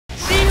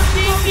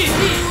记忆。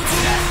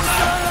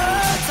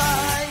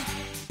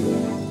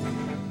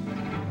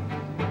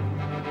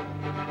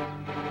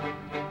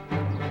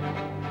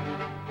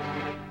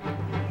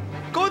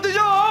 各位弟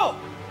兄好，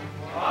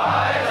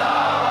排长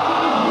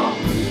好。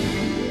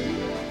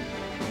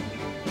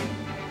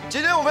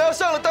今天我们要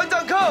上的单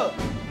战课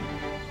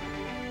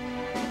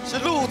是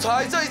路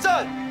财这一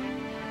战。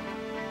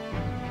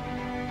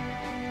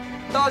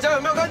大家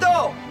有没有看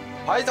到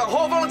排长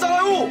后方的障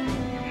碍物？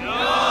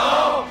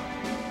有。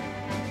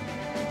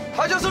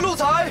它就是路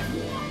财，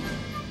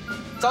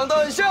长得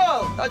很像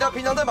大家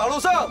平常在马路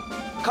上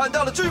看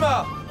到的巨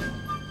马。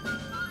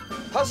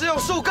它是用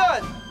树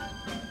干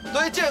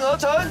堆建而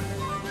成。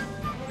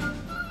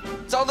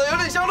 长得有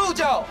点像鹿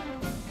角，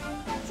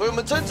所以我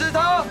们称之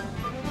它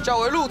叫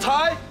为鹿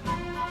财。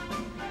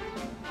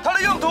它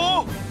的用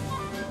途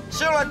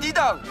是用来抵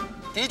挡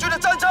敌军的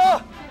战车，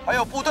还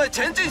有部队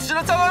前进时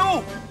的障碍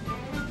物。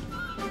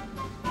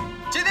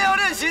今天要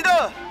练习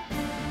的，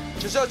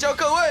就是要教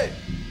各位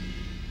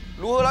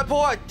如何来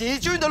破坏敌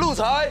军的鹿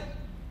财。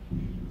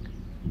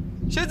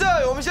现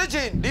在我们先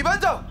请李班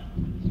长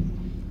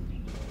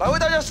来为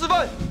大家示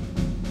范。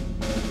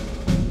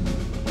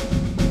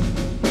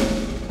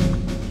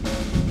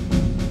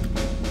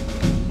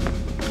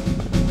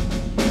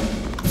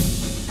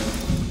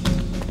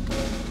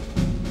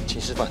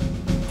 示范。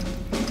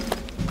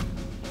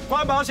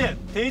关保险，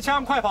提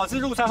枪快跑至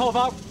路财后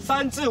方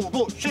3至5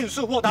步，迅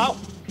速卧倒。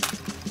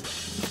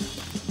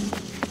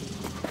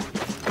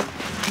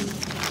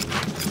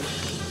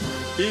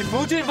以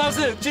伏击方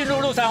式进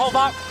入路财后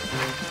方，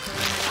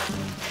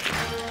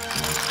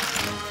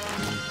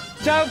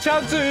将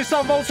枪置于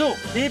上风处，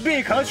一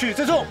臂可取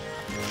之处。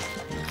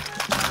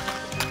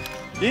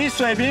以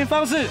水平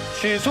方式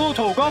取出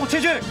土工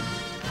器具。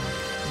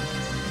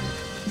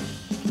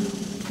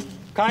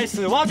 开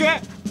始挖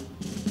掘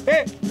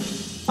，1、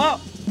2、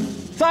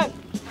3，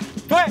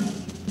对，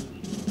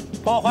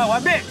破坏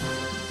完毕。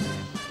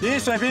以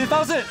水平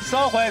方式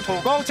收回土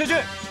工器具，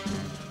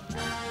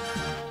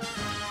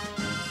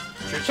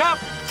取枪。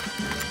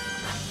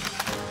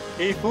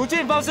以伏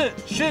击方式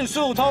迅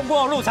速通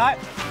过路财，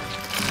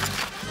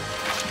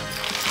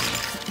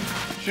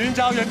寻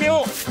找掩蔽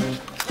物，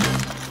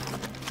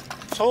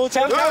出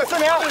枪枪4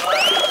秒。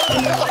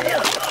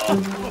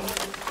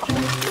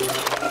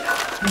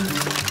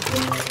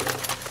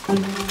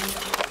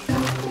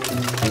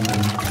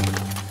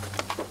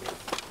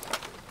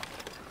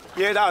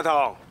 叶大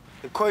同，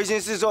你亏心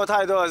事做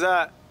太多了，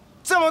是？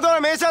这么多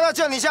人没下到，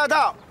叫你下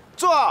到，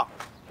坐好。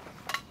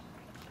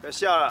别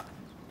笑了。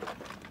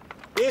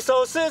你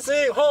手势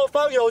指引后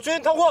方友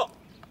军通过。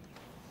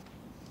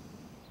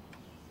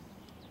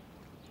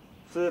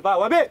示范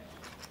完毕。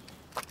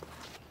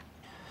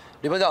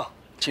李班长，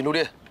请入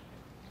列。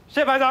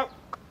谢排长。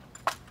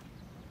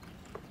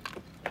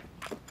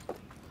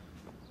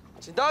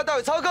请大家待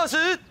会操课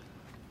时，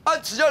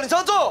按指教你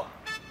操作，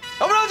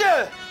了不了解？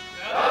了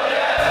解。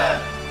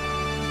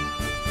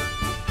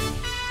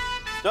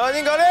 专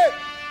心口令，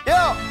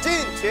要进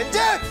前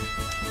进。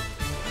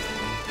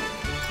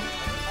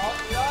好，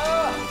起来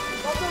了，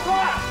动作快，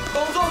动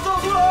作做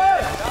出来。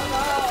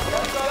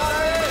走来，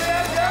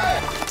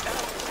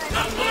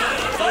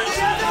动作确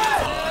定。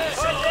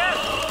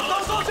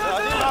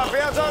不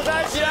要撞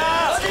在一起了。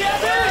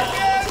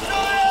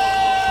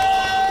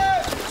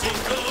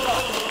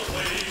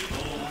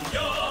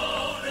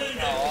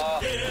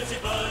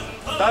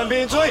单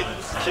兵注意，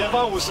前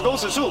方50公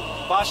尺处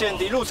发现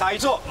敌路财一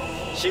座。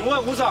 请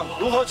问伍长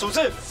如何处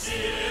置？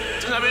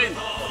侦察兵，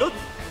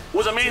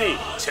伍长命令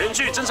前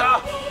去侦查。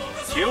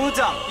请伍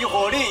长以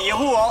火力掩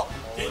护我。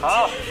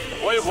好，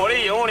我以火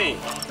力掩护你。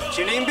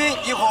请林兵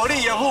以火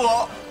力掩护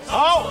我。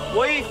好，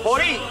我以火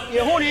力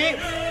掩护你。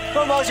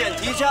关保险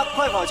提枪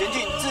快跑前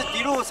进至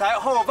敌路财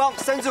后方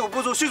3至5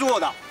步处迅速卧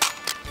倒。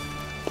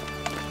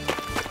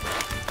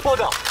卧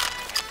倒。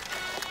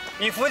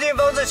以伏击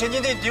方式前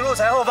进至敌路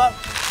财后方。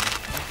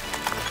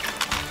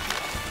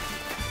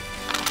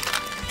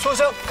 出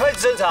枪，开始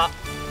侦查，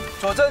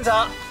左侦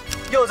查，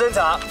右侦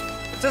查，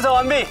侦查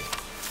完毕。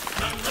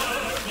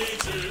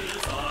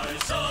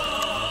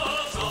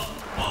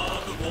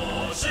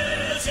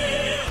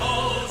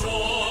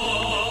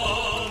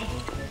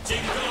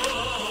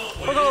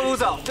报告伍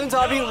长，侦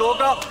察兵罗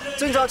刚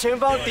侦查前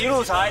方敌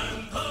路财，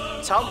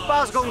长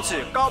80公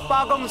尺，高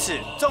8公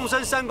尺，纵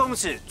深3公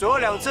尺，左右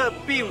两侧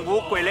并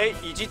无鬼雷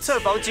以及侧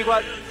防机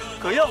关，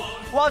可用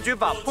挖掘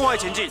法破坏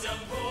前进。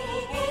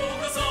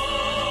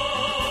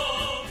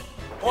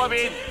 破坏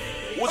兵，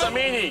伍长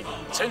命令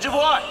前去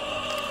破坏。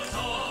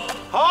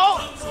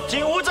好，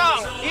请伍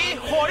长以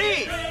火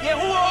力掩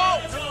护我。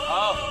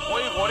好，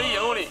我以火力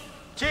掩护你。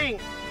请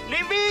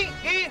林兵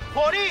以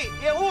火力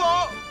掩护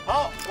我。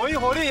好，我以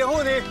火力掩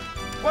护你。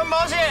关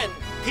保险，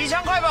提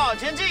枪快跑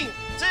前进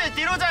至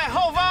敌路在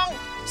后方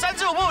3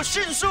至5步，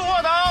迅速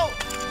卧倒。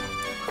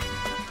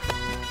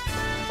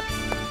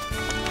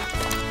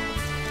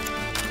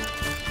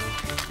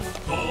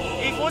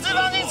以扶持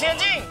方向前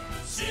进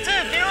至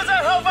敌路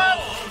在后方。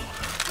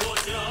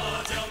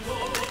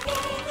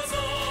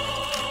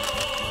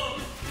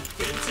 天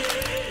街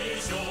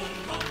雄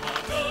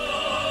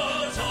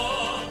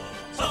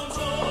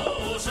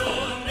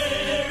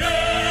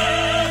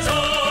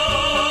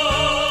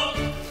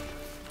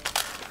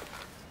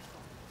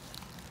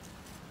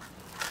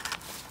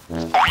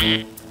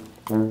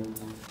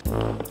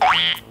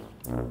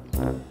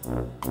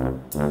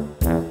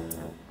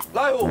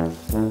来虎，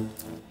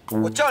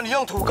我叫你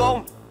用土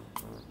工，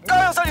你干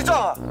嘛用身体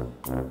撞啊？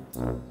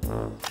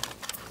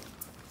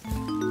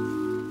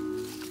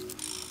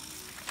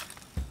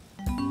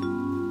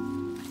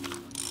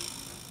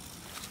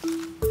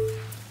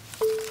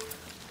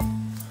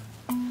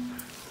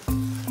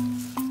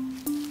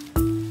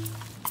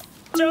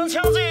将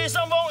枪置于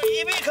上风，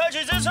以避可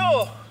取之处。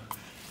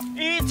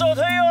以左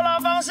推右拉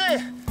方式，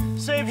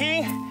水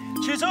平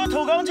取出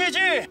土工器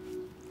具。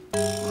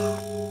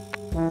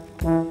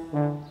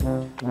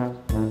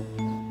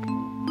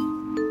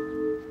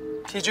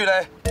器具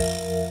嘞？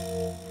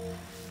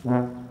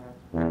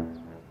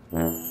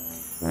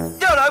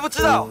掉了还不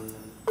知道？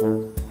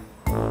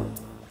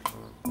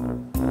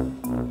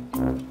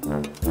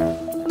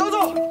动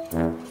作！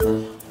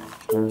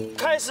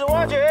开始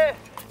挖掘。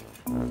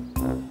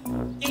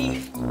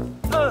1、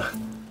2、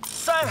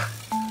3，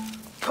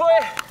推。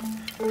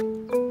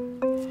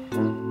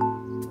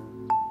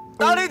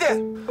大力一点。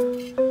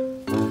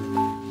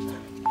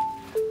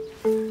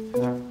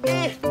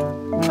1、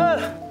2、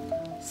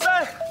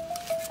3，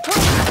推！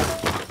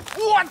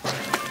我。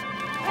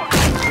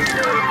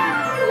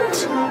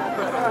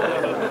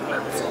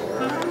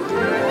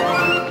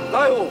来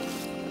虎，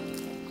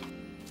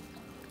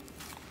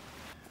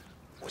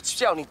我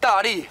叫你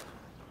大力，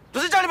不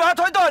是叫你把它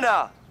推断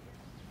的。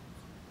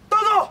动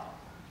作！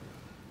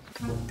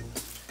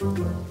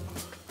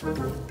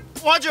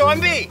挖掘完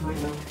毕，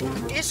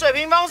以水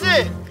平方式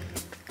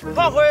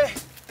放回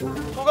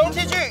土工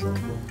器具。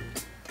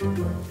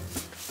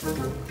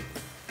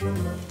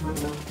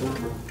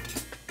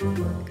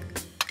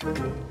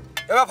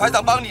要不要排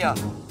长帮你啊？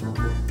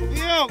不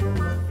用。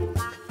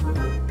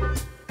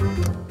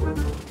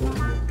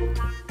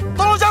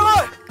动作将会。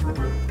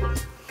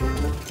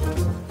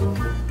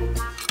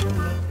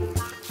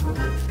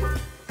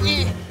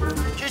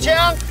举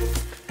枪，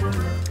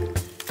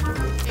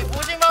以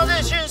扶进方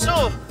式迅速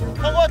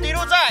通过敌路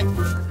寨。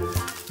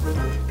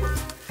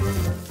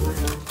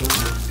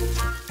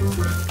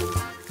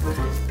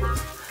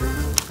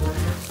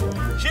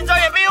寻找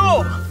掩蔽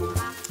物，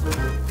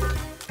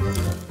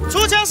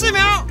出枪4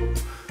秒。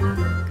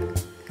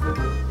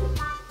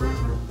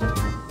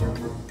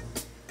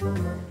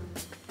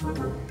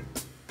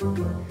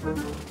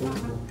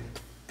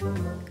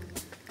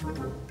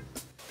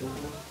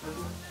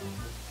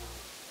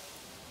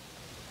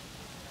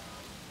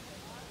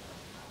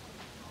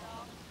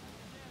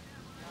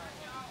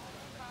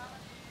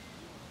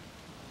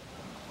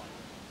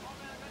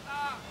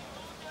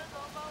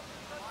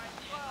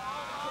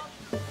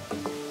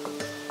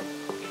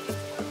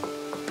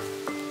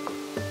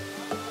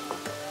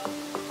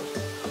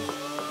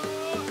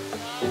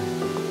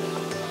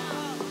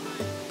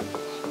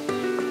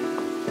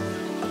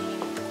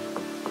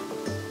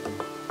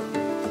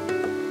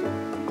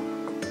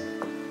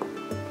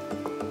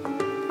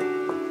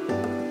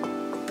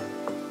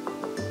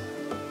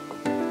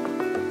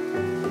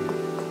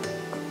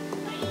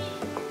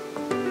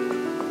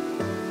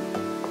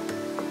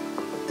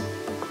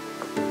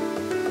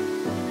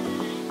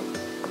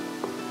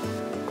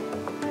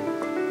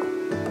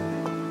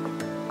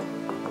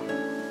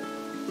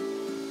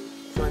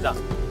班长，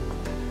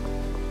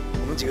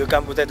我们几个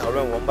干部在讨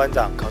论王班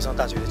长考上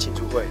大学的庆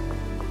祝会，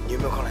你有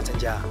没有空来参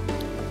加？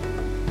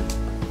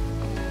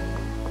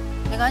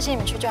没关系，你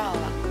们去就好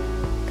了。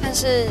看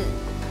是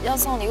要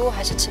送礼物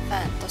还是吃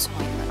饭，都送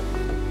我一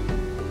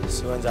份。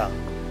石班长，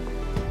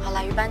好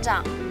了，于班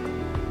长，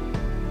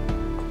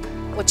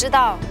我知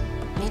道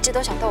你一直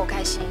都想逗我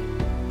开心，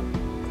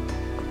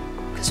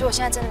可是我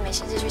现在真的没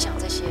心思去想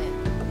这些，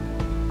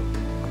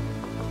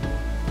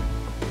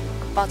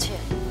抱歉。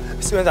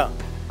石班长，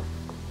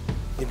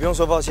你不用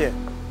说抱歉，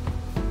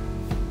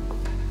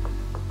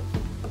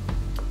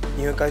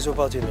因为该说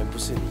抱歉的人不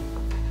是你。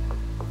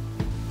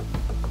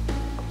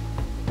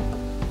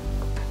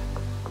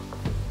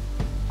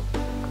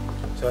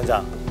石班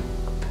长，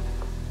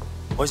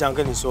我想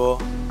跟你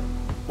说，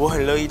我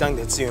很乐意当你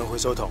的资源回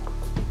收桶。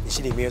你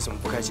心里面有什么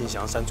不开心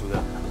想要删除的，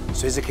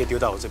随时可以丢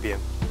到我这边，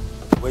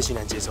我会欣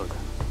然接受的。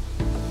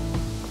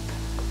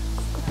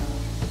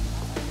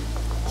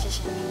谢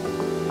谢你。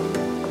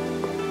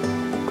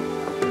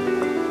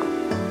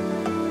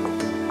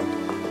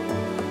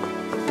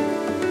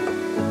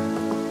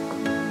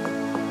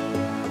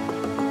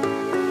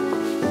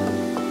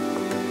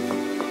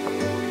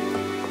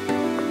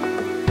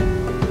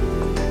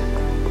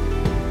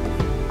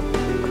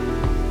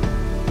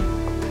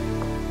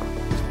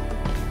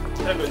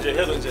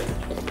要轮着。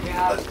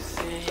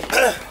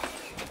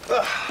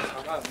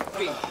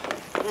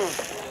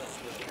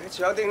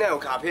敲定那有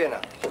卡片啊。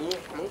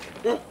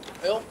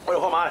哎呦，我有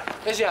号码，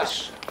谢谢。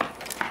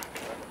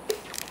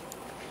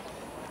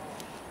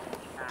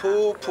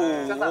普普，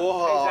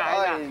我好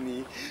爱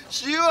你，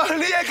希望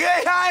你也可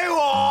以爱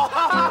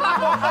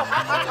我。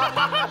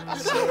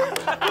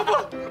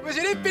不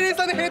是你比你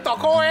生的迄个大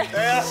颗的。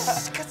对啊。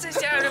可这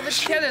下你们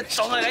听着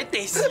撞来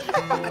地死。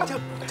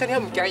这你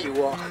唔惊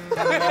油哦？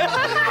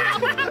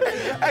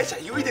爱食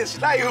油一定是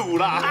赖虎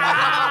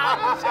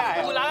啦。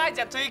有人爱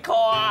食水壳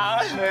啊。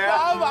对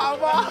啊。妈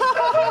妈。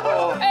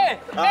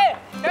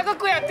还个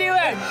几啊丢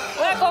诶，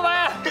我来过来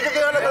啊。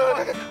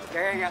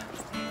行。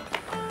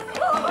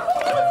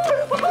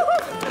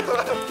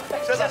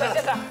先生，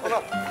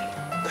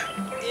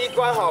衣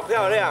冠好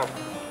漂亮，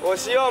我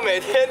希望每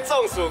天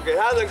中暑给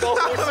他人工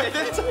呼吸。每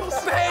天中暑，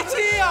飞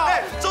机哦！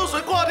中暑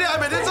挂掉还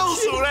每天中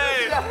暑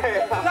嘞！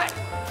来，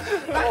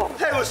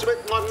我是要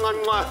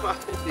我。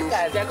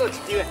来，再过一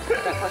丢诶，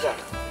来看下。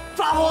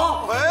法婆，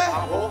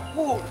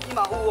你嘛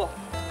有哦。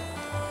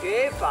假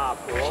法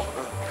婆，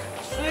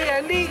虽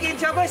然你已经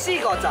超过40-50岁，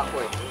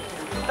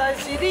但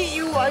是你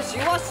犹原是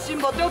我心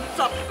目中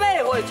18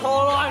岁初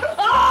恋。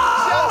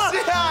笑死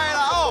来啦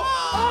哦！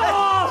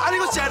你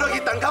个食落去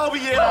当口味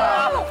的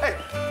啦！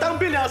当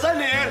兵2-3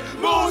年，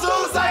母猪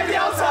3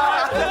条菜。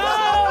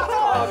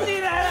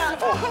进来了！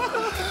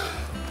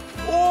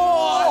哇！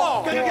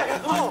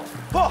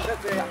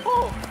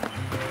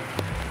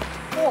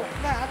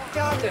那叫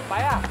他嘴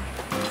白啊！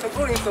陈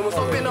国林什么时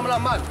候变那么浪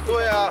漫？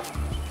对啊。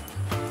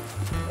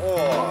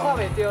看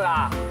袂到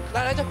啦！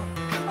来就。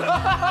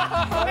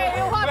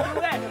有画图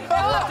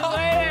嘞！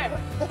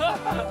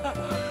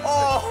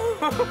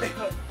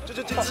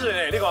就精致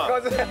嘞，你看。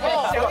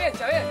小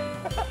燕，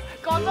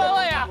搞这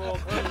位啊！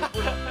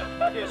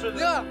你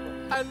看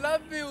 ，I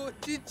love you，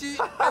 鸡鸡，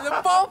我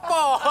的宝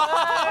宝。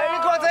你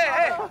看这，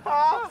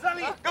上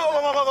你。go，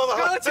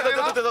走。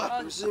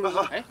不是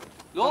吗？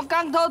罗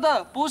刚偷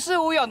的不是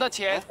吴勇的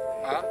钱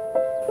啊？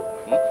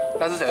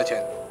那是谁的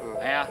钱？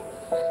哎呀，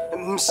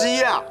不是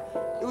啊，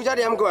有家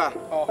念过啊。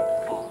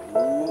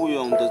吴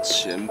勇的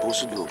钱不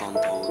是刘刚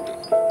偷的。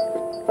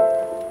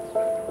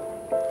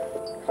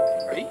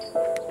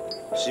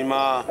是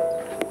吗？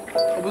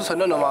他不是承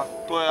认了吗？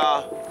对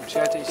啊。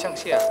现在这里向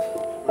下。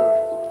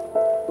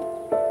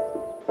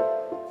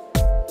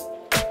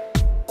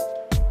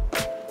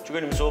就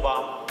跟你们说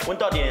吧，温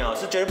到底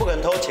是绝对不可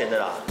能偷钱的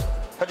啦，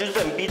他就是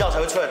被你逼到才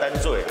会出来担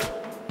罪啊。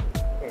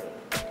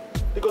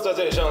你搁在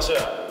这里向下，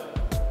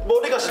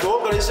无你个是我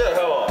跟你说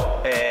好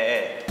无？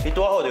你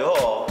拄好就好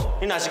哦。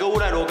你若是搁诬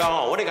赖罗刚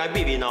哦，我得甲你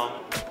毙命哦。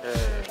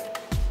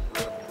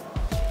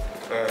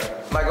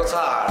卖搁吵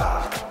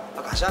啦！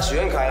把啥学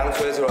院开人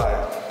吹出来，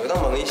有当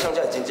问伊向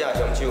下真正的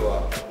凶手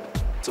啊？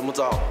怎么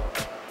找？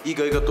一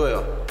个一个对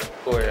哦。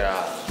对啊。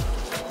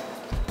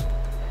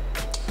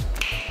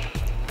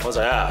我知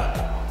啊，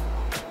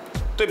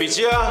对笔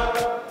记啊。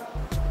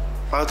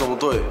他怎么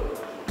对？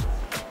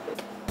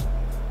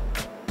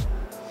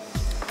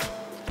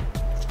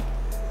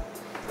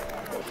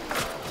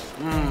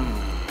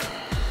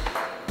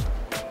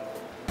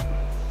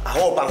我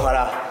有办法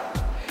啦，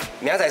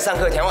明仔上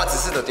课听我指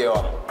示就对啊。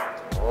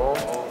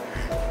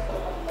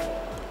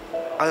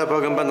要不要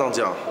跟班长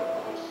讲？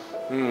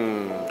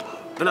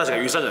咱若是甲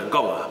于山人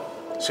讲啊，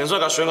先说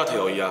甲学员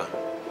摕互伊啊。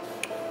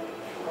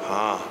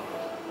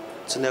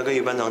真的要跟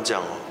于班长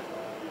讲哦。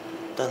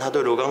但他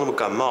对罗刚那么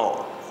感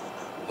冒，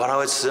我怕他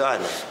会吃案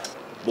呢。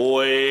不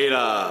会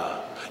啦，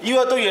以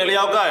我对伊的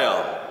了解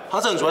哦，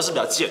他这人主要是比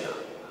较贱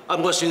啊，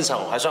不过欣赏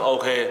还算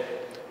OK，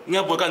 应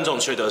该不会干这种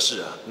缺德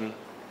事啊。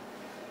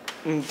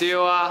唔对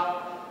啊，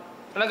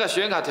那个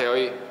学员卡摕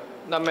伊，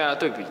那咩啊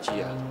对笔记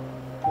啊？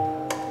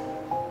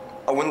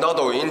阮兜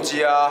都有影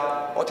机啊，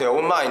我摕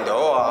阮妈因就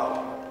好啊。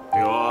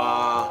有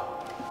啊。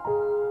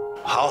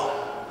好，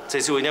这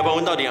次我一定要帮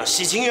温到底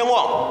洗清冤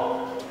枉。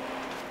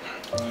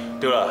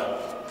对了，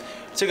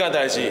这件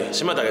代志，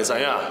先让大家知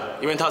影，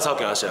以免他吵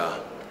惊啥。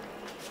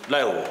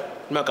赖虎，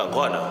你要赶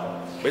快啦，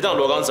袂当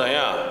罗刚知影，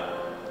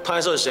他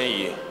还是有嫌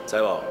疑，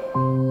知无？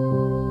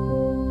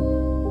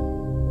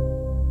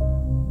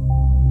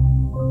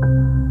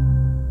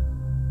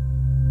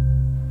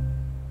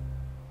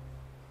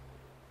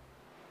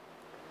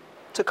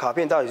这卡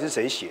片到底是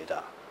谁写的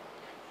啊？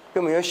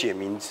又没有写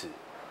名字。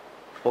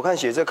我看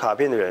写这卡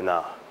片的人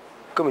啊，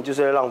根本就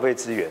是在浪费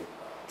资源，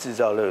制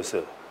造垃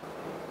圾。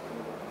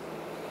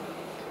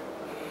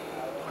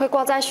会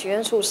挂在许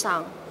愿树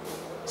上，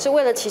是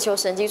为了祈求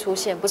神迹出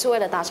现，不是为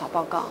了打小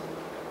报告，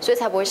所以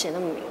才不会写那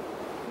么明。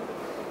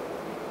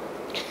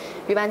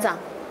于班长，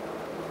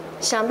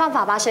想办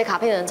法把写卡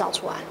片的人找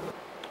出来。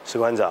史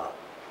馆长，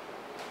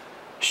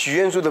许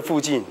愿树的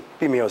附近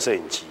并没有摄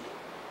影机，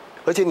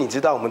而且你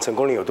知道我们成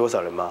功岭有多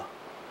少人吗？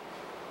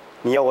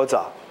你要我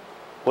找，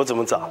我怎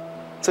么找？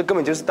这根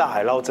本就是大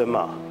海捞针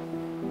嘛！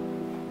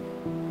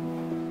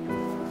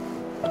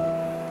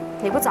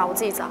你不找，我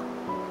自己找。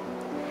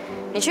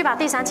你去把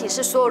第3起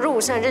事所有入伍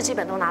生的日记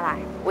本都拿来，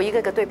我一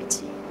个个对笔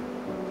记。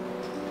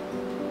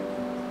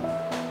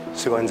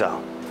士官长，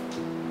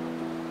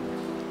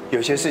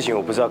有些事情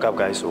我不知道该不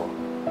该说。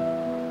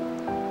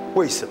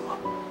为什么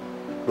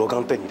罗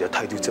刚对你的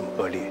态度这么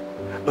恶劣，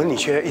而你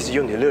却一直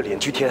用你的热脸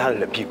去贴他的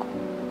冷屁股？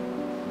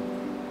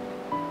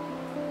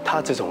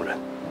他这种人，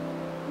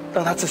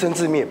让他自生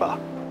自灭吧。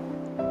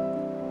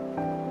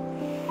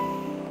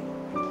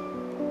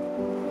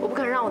不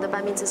可能让我的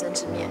班兵自生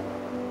自灭。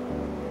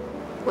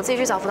我自己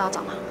去找辅导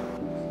长嘛。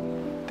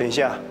等一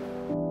下。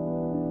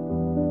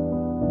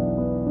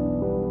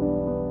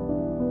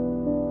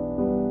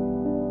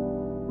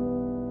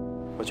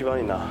 我去帮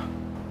你拿。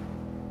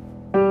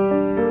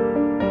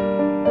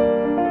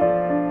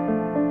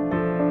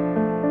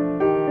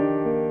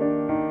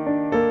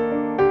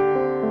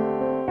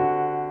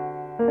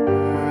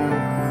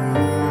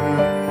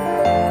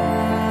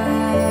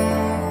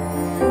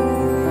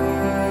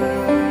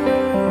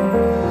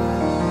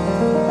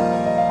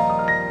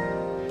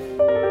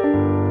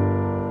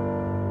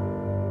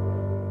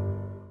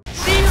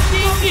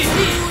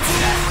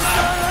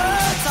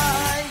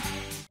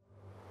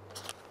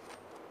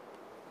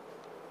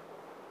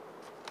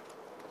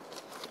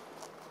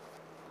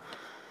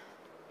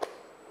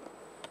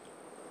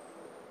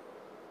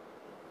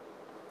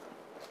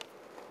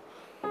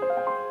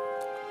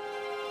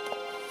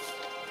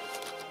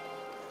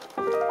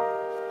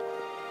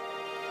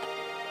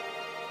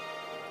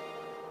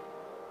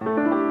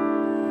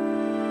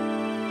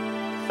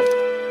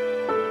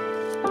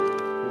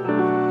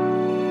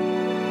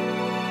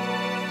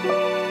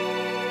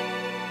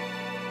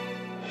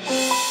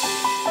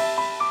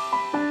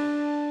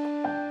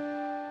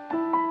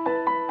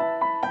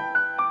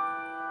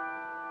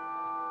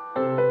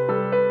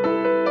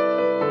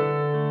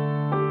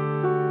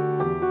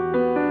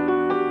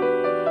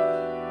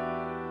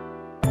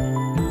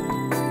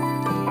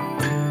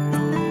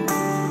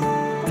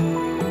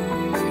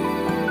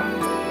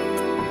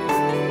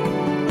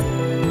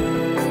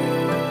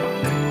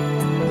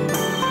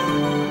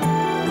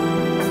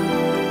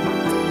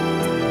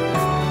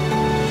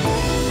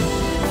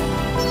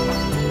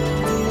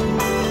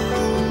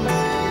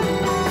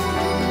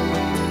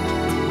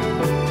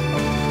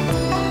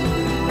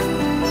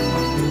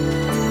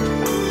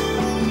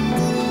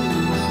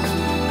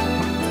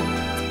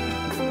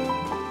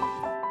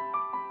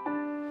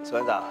史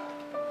班长，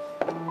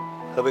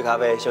喝杯咖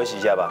啡休息一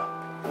下吧。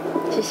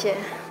谢谢。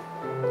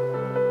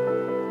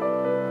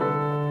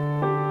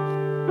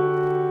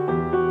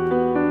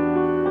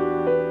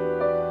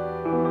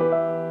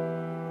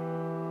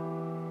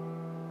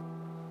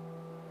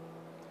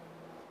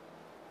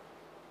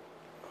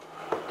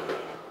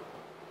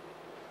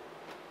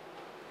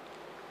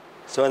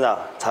史班长，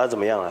查得怎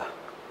么样了？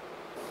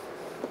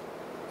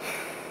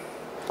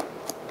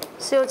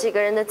是有几个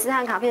人的字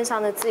和卡片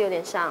上的字有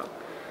点像。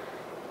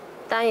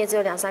 当然也只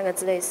有2、3个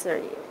字类似而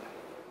已。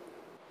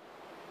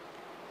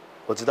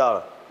我知道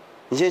了，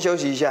你先休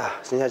息一下，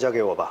剩下交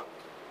给我吧。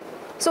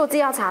是我自己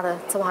要查的，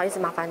怎么好意思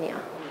麻烦你啊？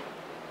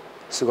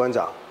士官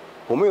长，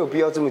我们有必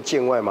要这么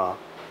见外吗？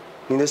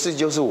你的事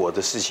就是我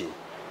的事情。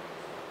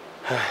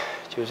唉，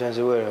就算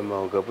是为了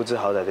某个不知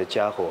好歹的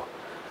家伙，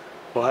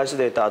我还是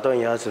得打断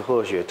牙齿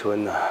或血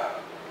吞啊。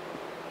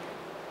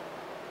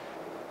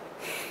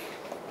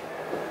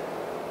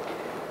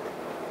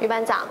于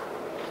班长。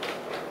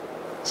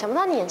 想不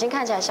到你眼睛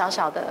看起来小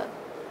小的，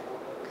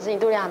可是你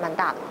肚量还蛮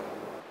大的。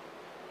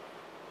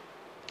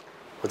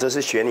我这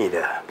是学你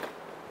的，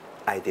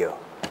爱丢，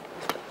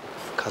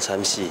靠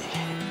参戏。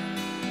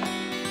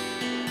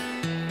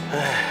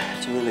唉，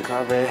今天的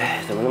咖啡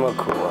怎么那么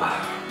苦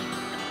啊？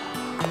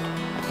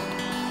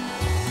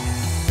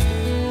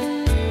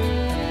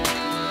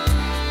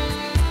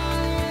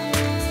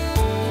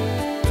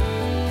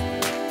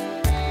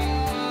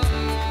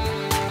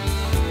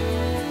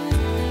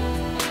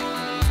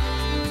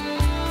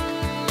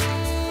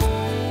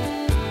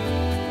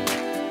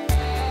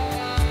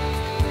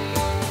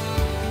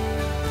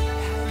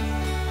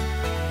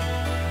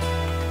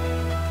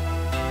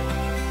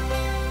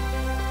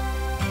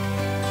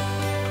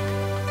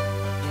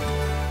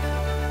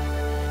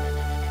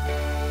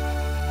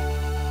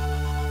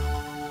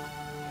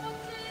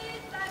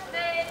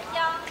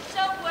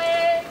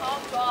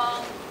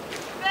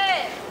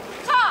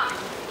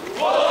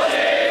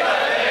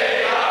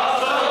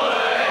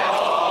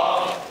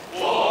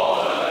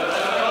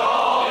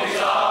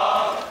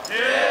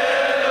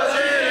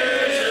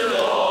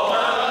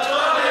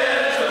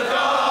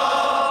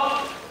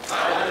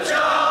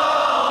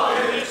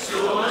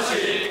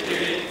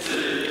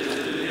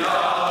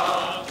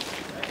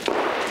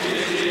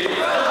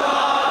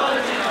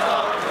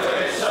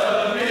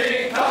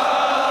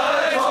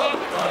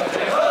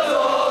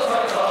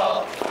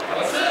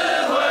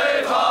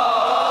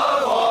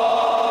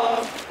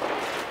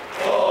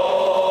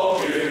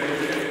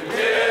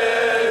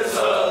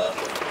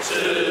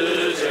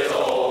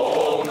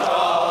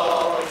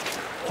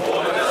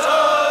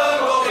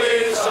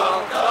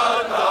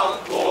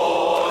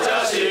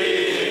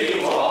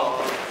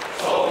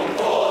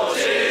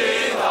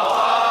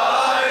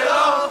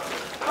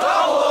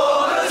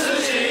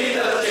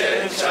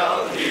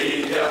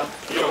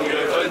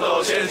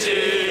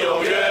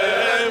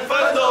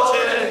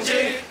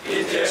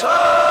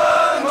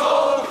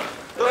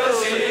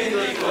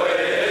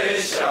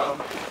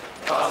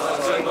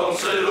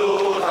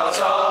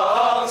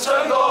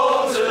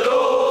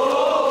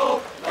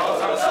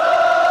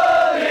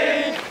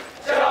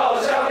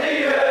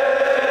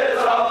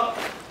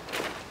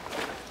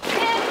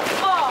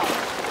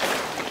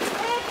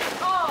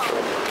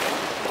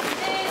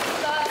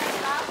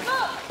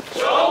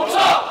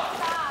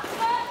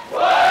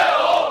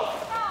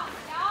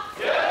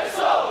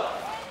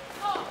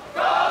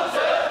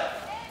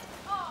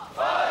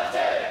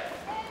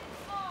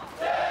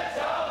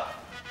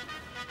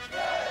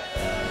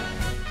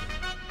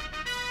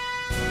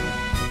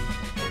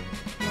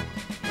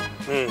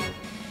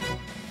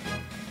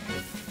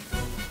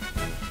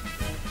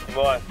警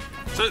部官，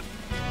是，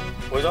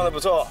伪装的不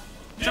错。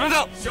前面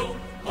走。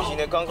以前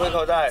的钢盔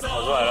扣带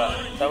跑出来了，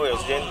待会有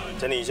时间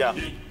整理一下。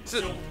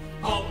是。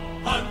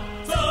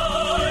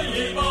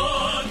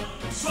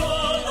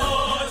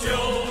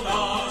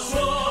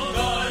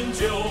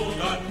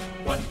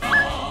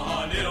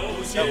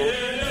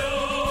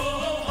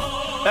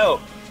来哦。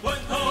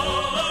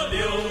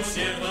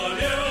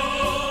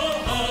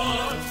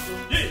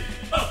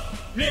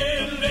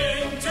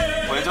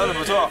伪装的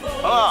不错，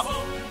很好。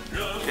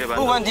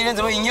不管敌人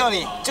怎么引诱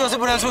你，就是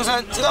不能出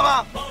声，知道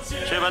吗？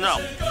谢谢班长。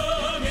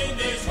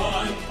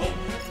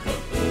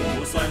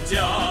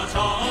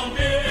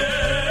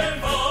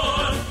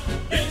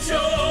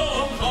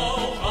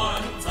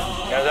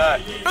两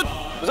队，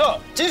不错，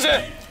继续。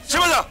谢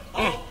班长。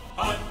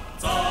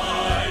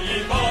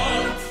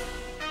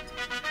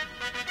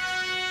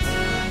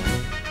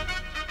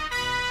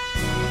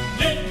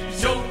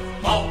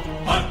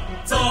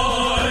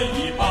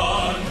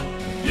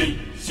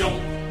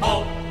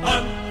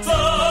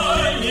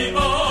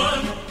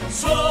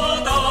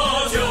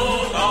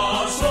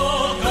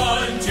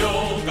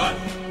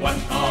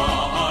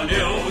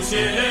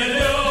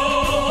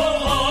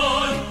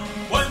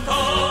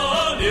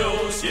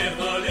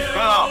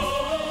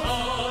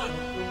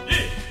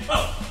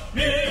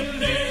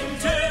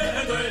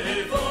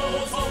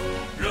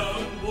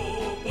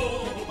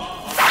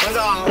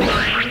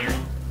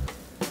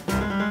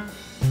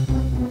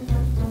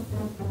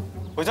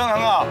伪装得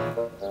很好，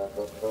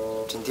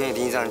今天一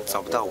定让你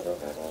找不到我。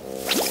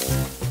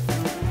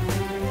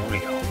无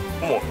聊，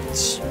莫名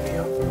其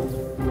妙。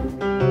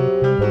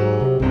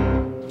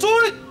注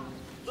意！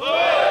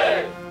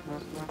对。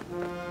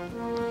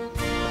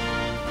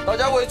大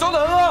家伪装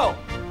得很好，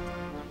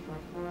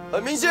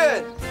很明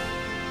显，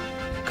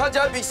看起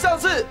来比上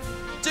次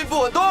进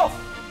步很多。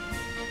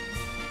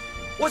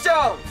我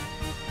想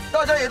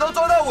大家也都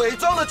抓到伪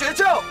装的诀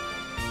窍。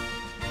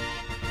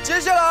接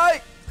下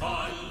来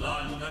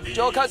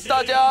就要看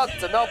大家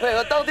怎么样配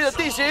合当地的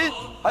地形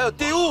还有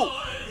地物，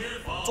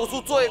做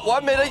出最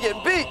完美的掩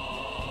蔽。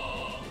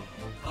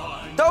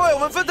待会我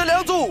们分成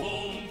2组，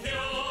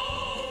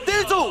第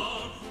一组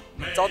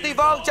找地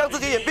方将自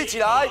己掩蔽起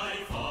来，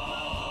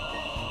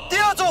第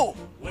2组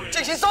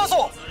进行搜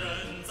索。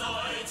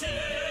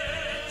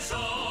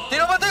第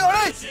6班听口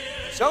令，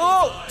向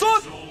后准。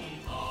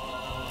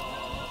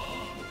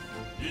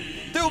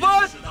第5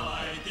班，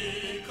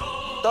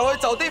待会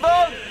找地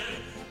方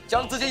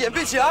将自己掩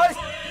蔽起来。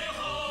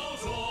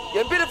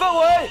掩蔽的范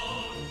围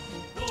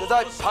就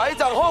在排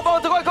长后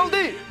方这块空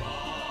地。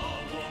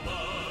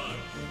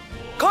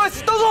开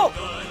始动作。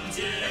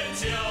第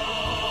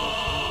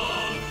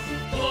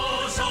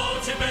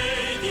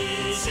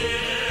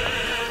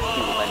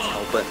5班超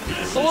笨，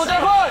动作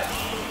加快。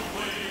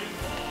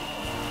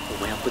我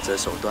们要不择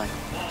手段，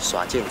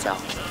耍剑招，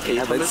给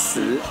他们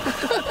死。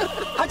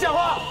还讲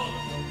话。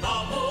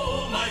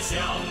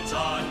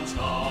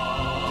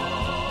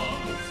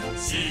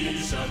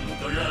牺牲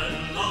的人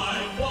来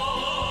换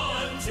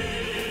取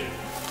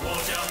国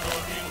家和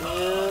平。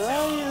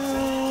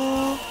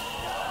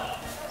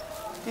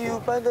第5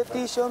班的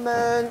弟兄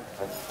们，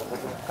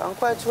赶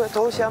快出来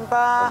投降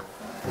吧！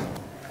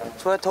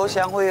出来投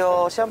降会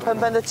有香喷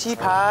喷的鸡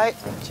排，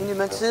请你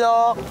们吃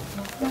哦！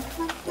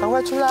赶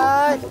快出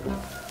来！他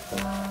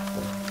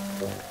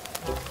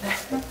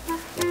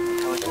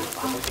会躲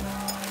吧？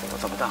我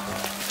找不到。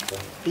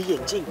你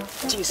眼镜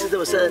近视这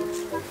么深，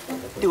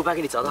第5班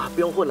给你找到，不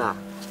用混啦。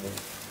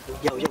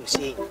要用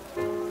心，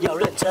要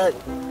认真，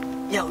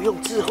要用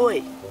智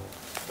慧。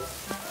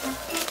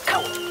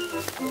看我！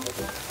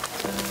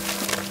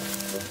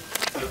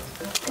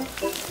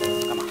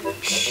干嘛？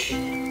嘘。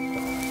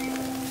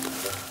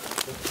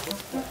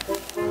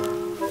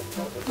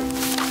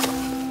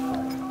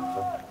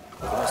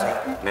有没有声音？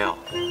没有。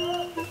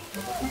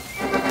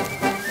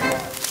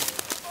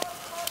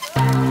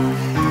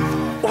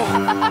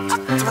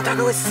怎么大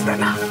哥会死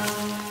人啊？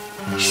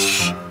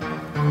嘘，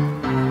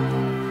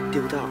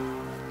丢到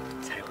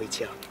才会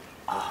叫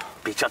啊，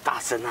比较大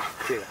声啊。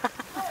对了。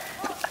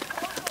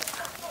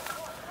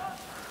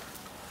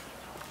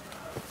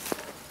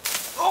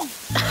哦，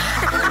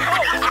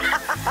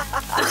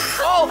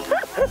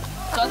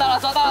抓到了，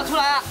抓到了，出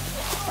来啊！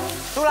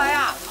出来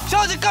啊！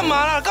小姐干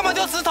嘛啦？干嘛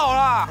丢石头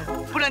啦？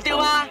不能丢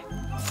吗？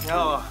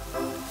要，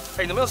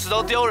你怎么用石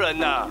头丢人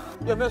呢？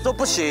有没有说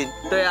不行？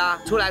对啊，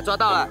出来，抓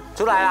到了，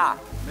出来啦！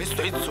没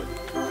水准，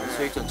没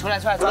水准，出来，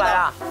出来，出来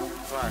啊！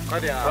出来，快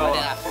点啊！快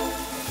点啊！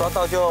抓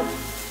到就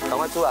赶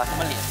快出来。他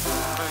们脸。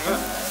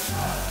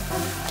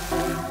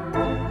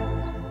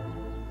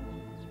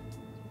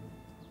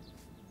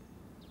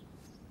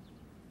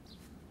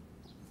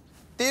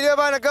第6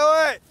班的各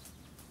位，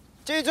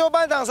记住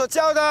班长所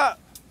教的：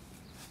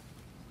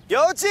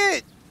由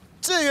近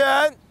至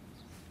远，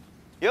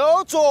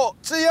由左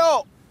至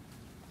右，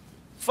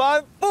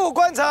反复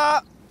观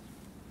察。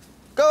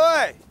各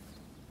位，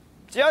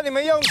只要你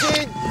们用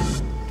心，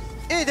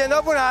一点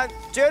都不难，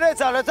绝对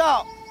找得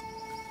到，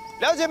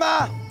了解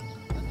吗？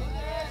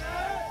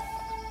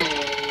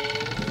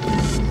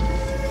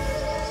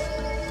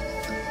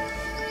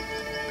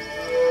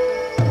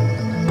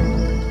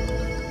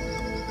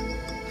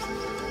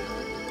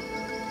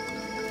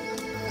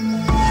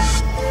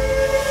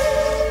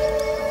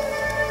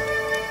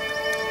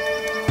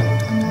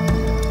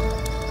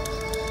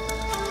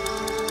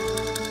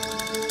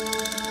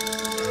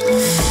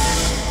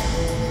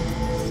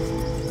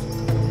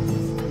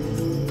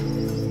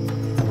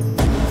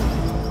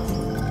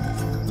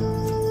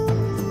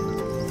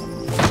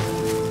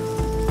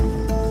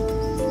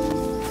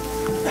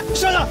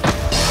校长，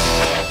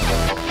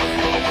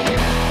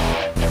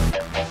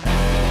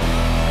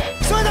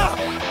校长，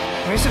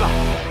没事吧？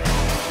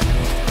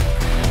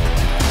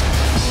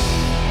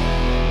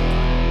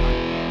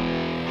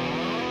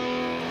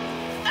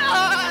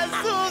啊！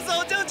束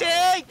手就擒，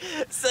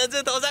绳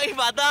子头上一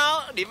把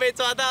刀，你被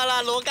抓到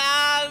了，罗刚。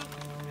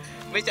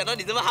没想到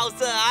你这么好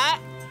色啊！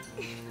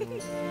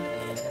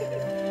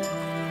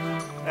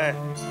哎，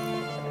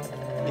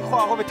你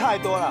话会不会太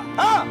多了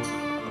啊？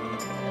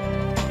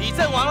你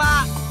阵亡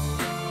啦！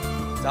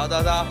走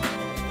走走，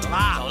走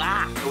啦，走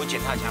啦，给我检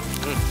查枪。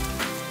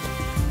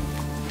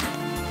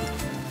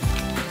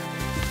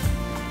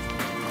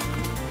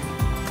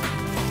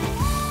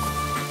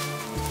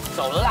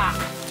走了啦。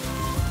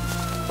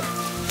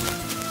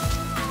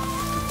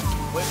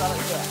我也抓到一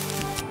个。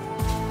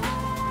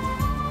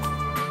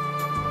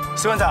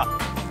士官长，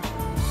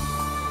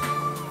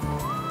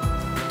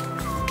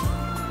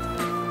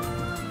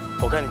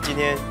我看你今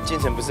天精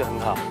神不是很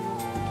好，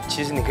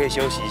其实你可以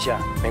休息一下，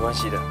没关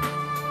系的。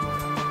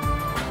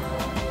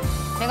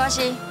没关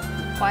系，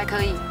我还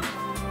可以。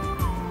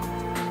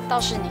倒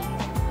是你，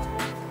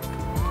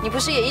你不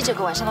是也一整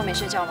个晚上都没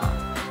睡觉吗？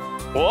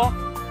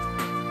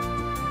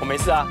我没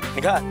事啊，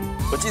你看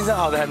我精神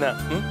好得很呢。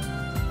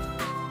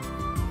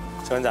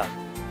士官长，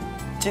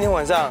今天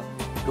晚上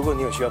如果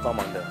你有需要帮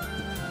忙的，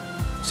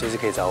随时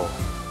可以找我。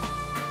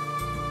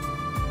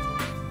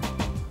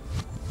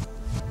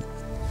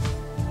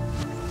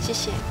谢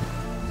谢。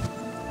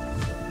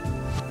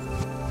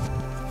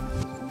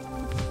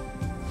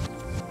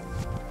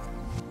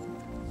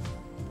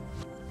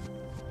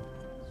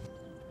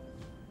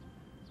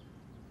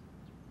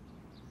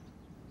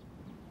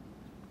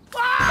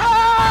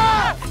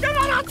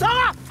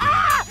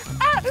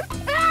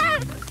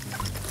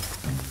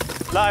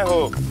赖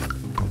虎，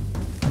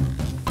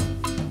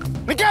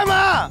你干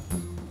嘛？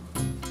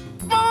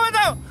报班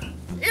长，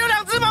有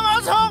2只毛毛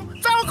虫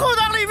在我裤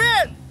裆里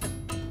面。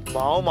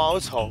毛毛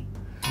虫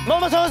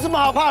有什么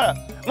好怕的？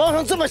毛毛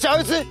虫这么小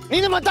一只，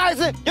你那么大一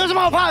只，有什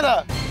么好怕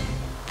的？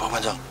报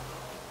班长，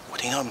我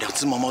听到他们2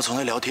只毛毛虫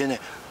在聊天呢，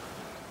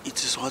一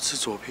只说要吃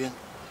左边，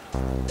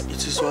一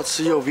只说要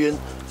吃右边，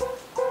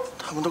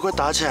他们都快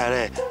打起来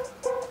嘞。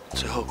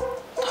最后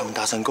他们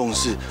达成共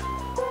识，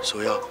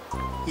说要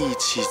一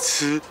起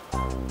吃。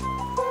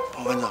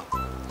报班长，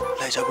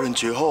赖家不能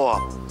绝后啊！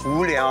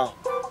无聊。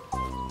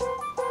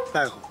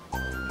赖虎，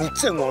你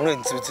阵亡了，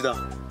你知不知道？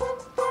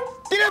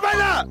第6班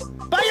的，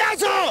把他押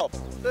走！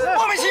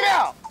莫名其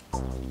妙。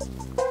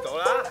走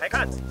了，还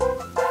看？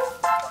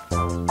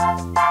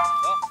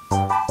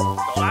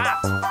走啦！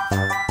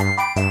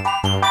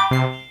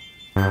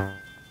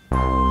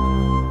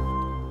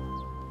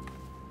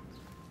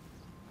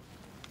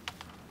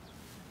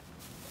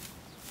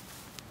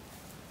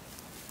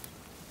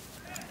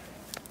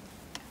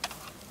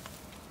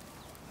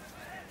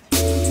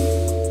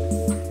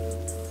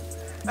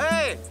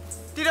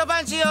第6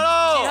班集合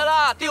喽！集合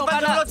了，第5班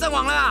全部都阵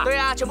亡了。对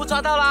啊，全部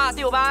抓到啦，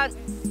第5班。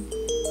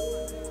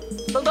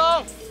东东，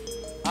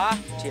啊，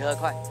集合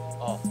快。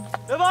哦。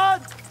6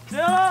班，集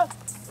合了。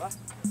来。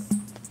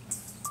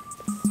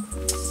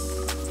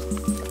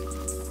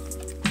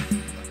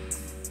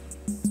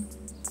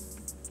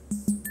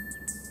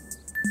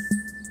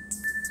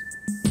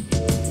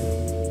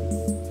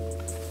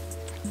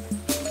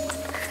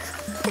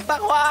班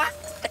花。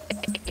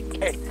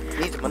哎，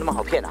你怎么那么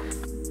好骗啊？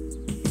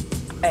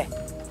哎。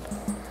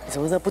你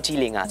怎么这不机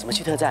灵啊？怎么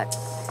去特战？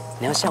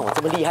你要像我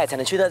这么厉害才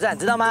能去特战，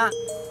知道吗？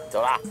走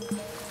啦。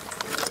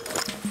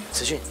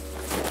石俊，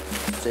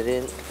昨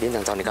天连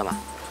长找你干嘛？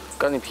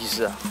干你屁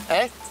事啊！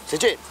哎，石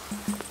俊，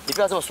你不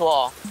要这么说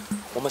哦。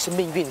我们是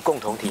命运共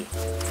同体，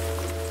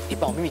你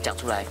把我秘密讲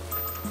出来，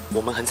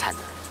我们很惨的。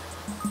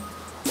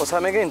我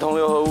才没跟你同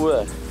流合污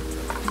嘞。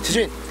石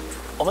俊，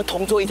我们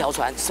同坐一条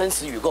船，生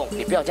死与共，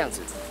你不要这样子。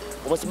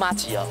我们是妈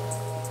吉哦。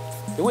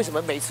你为什么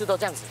每次都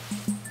这样子？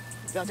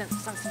不要这样子，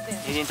上次这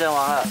样。你已经阵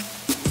亡了。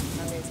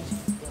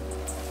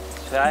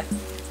起来。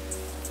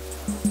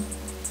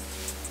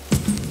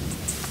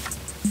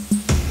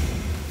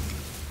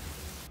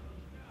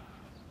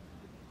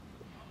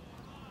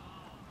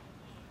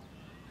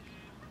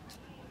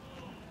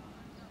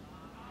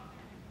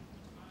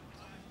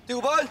第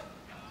5班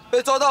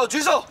被抓到，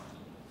举手。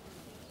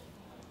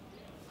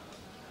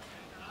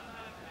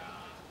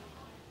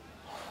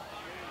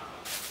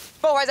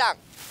报排长，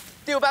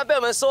第5班被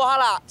我们梭哈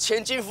了，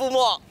前军覆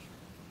没。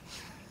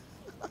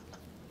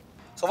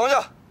手放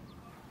下。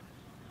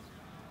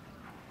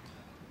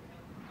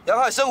杨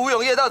海生、吴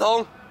勇、叶大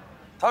同，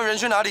他们人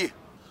去哪里？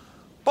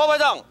报排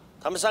长，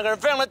他们3个人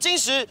非常的矜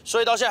持，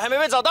所以到现在还没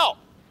被找到。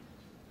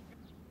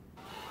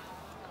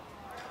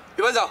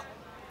余班长，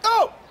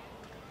到。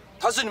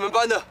他是你们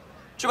班的，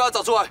去把他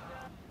找出来。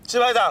支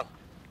排长。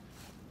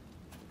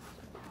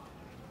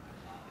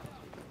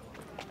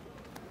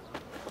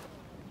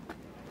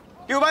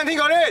6班听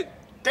口令，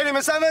给你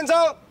们3分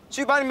钟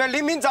去把你们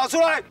邻兵找出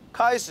来，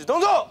开始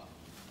动作。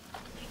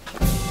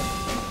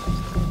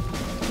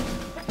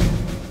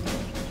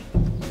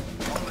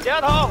接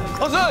头，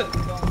同志，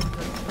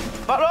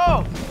发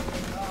动。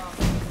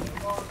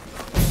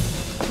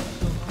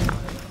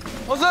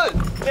同志，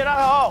别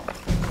拉头。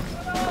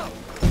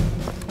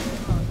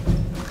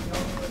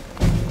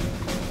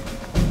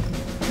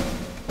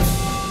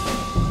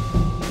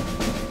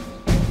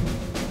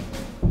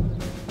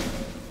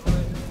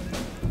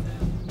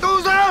杜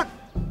生，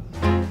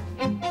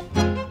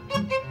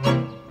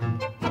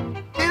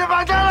你的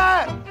绑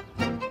架人，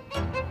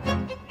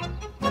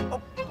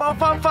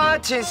放在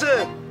寝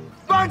室，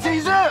放寝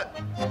室，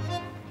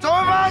怎么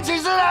会放在寝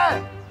室呢？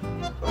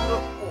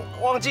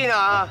忘记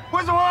拿。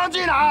为什么忘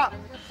记拿？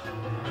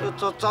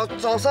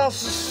早上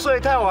睡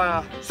太晚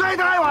了。睡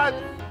太晚？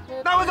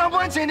那为什么不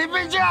会请林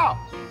兵叫？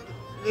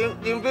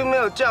林兵没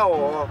有叫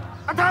我。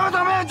啊，他为什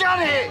么没有叫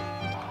你？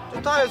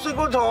他也睡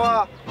过头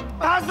啊。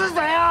他是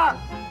谁啊？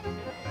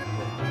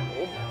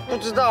不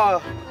知道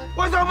啊。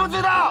为什么不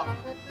知道？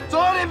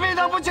昨天你病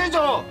都不清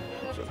楚。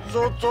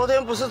昨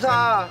天不是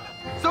他。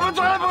什么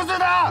昨天不是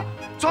他？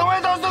床位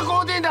都是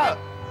固定的，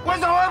为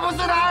什么会不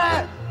是他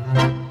呢？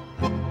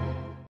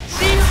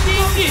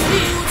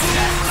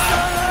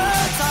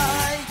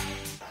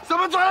什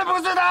么昨天不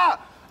是他？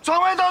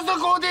床位都是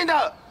固定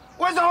的，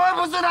为什么会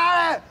不是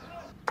他呢？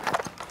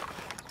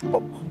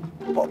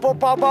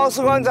报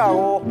士官长，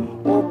我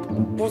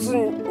不是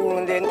你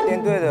们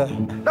连队的。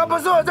那不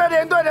是我这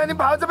连队的，你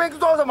跑到这边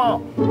做什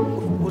么？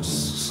我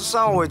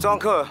上伪装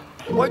课。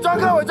伪装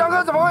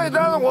课怎么会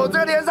让我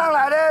这连上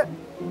来呢？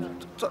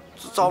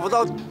找不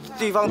到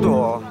地方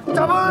躲。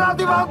找不到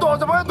地方躲，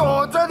怎么会躲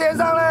我这连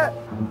上呢？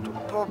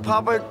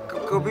怕被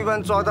隔壁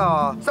班抓到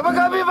啊！什么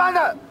隔壁班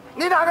的？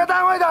你哪个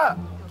单位的？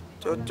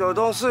九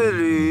东市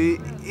旅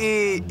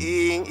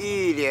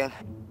101连。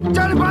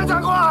叫你班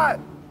长过来。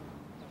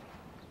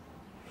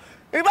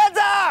女班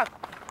长，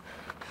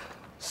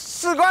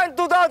士官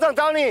督导长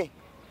找你。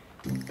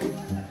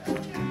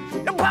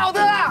要跑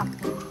的啦！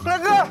那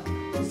个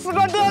士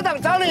官督导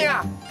长找你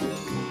啊！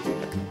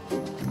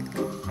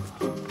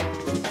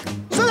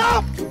收手！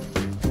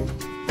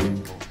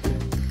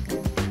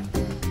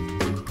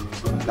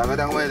哪个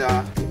单位的？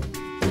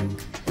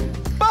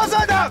报社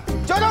长，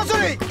九东市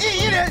旅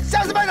101连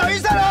下士班长于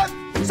胜人，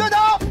收头。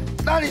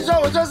那你说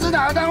我这是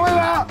哪个单位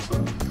吗？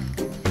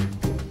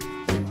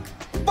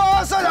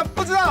报社长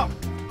不知道，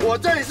我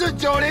这里是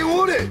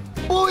905旅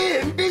步一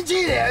营兵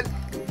7连，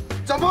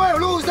怎么会有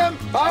陆生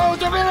跑到我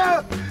这边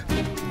呢？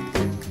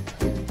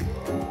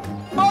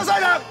报社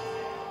长，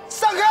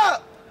上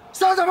课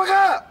上什么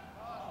课？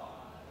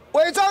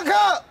伪装课，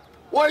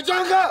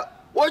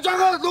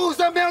陆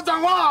生没有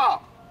讲话。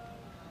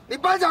你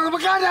班长怎么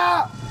看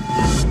的？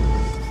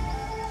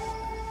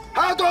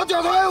还有多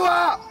久退伍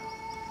啊？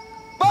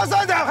报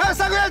社长还有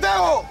3个月退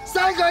伍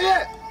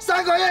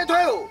，3个月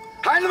退伍，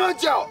还那么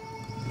久，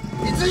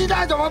你自己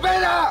带怎么背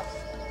的？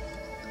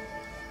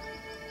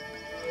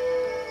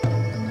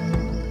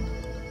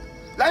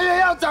人员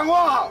要掌握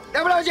好，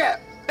了不了解？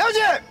了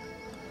解。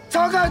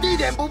操课地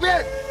点不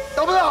变，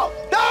懂不懂？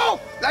懂。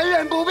人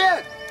员不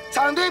变，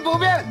场地不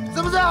变，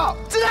知不知道？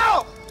知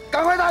道。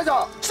赶快带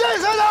走。是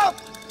社长。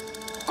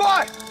过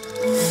来。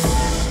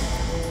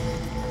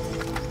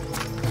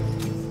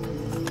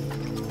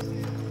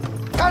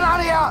看哪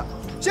里啊？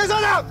先社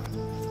长，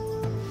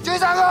去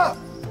上课。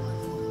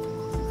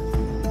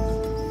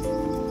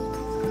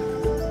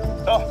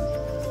走，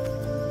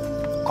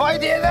快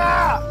点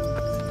啊！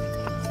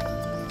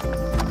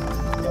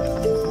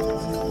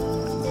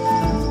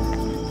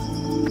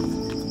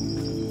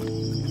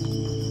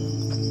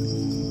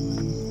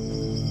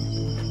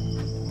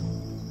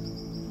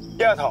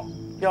叶大头，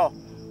有。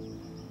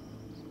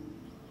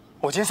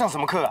我今天上什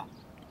么课啊？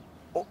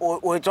我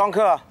伪装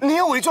课啊。你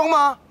有伪装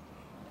吗？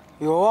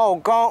有啊，我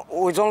刚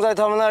伪装在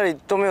他们那里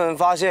都没有人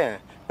发现，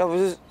要不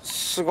是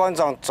士官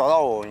长找到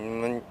我，你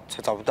们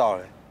才找不到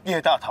嘞。叶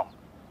大头，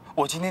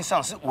我今天上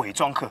的是伪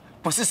装课，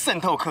不是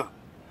渗透课。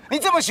你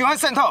这么喜欢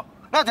渗透，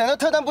那等到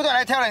特战部队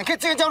来挑人，你可以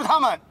直接加入他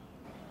们。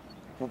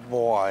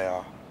不爱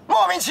啊，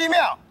莫名其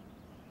妙。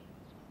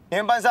你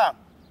们班上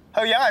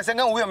还有杨海生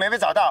跟吴勇没被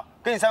找到，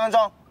给你3分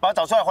钟把他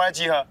找出来，回来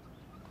集合。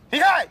离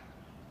开。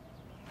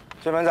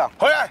谢班长，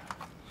回来。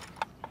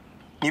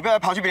你不要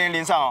跑去别人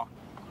连上哦。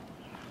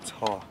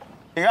错。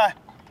离开。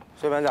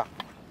谢班长。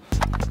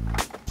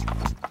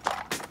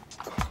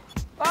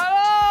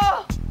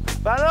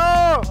班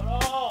长，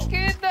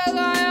紧得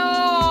来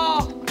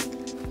哦！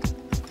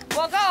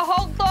外口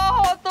风大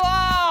雨大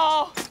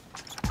哦，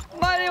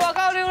莫伫外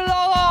口流浪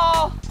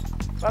哦。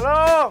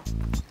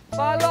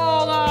班长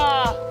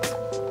啊，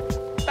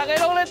大家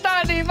拢咧等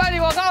你，莫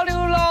伫外口流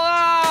浪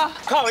啊！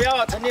靠腰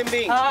啊，陈天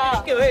兵，你叫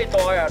迄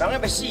大呀，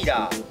人要死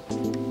啦！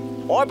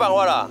我有办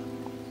法啦。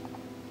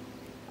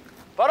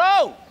班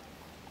长，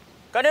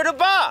干你鲁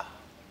巴，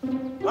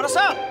马上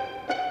上。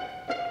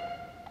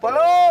班长，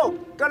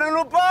干你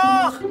鲁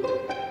巴。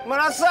马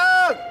拉松，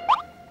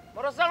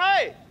马拉松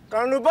来，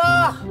干路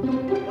吧，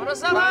马拉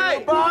松来，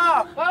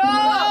吧，巴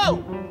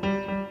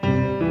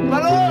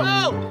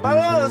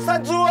龙，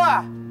山猪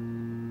啊！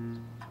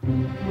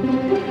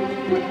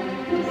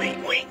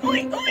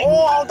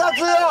哦，好大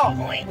只哦，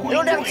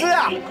有2只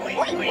啊！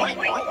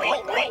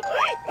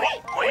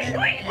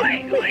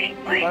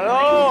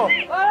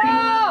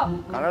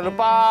干了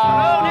吧！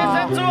你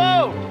山猪，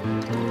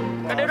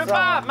干了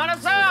吧，马拉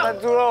松，山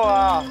猪肉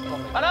啊！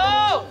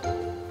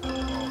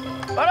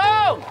巴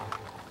龙，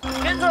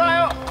跟出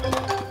来哦！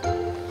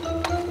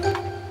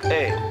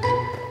哎，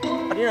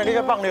你哪里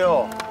个放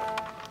溜？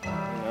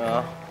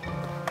啊！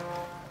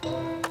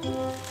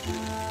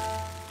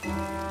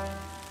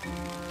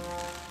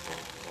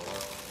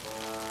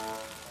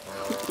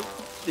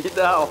你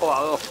的好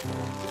黄哦！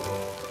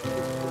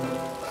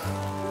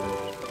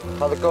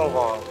他的更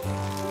黄。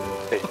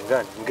哎，你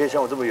看，你可以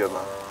像我这么远吗？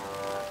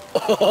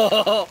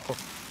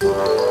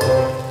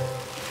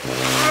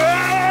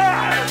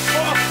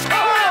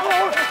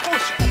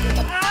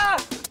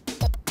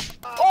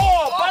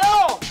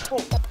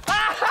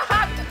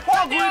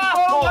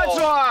快出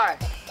来！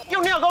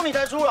用尿沟你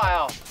才出来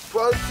哦！不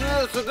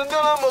是，水的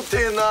尿那么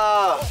甜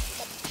啊！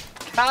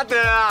他的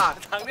啊，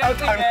糖尿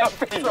病啊！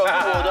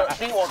我的，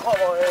听我靠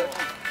我。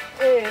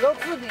哎，都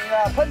是你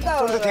了，喷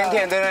到了。真的甜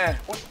甜的呢。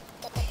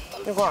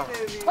你看。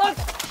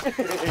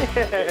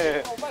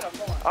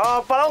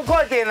啊，巴龙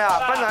快点啦，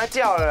班长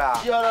叫了啦。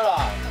叫了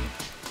啦。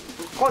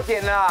快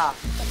点啦！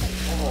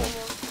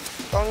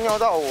刚尿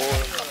到我。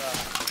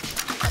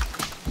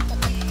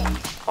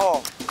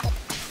哦。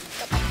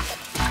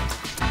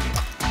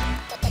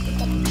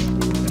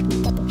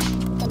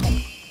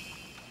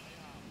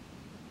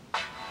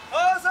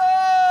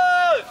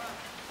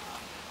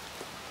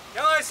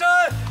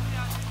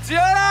集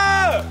合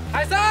了！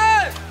海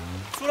参，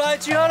出来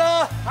集合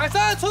了！海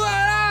参出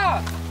来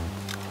了！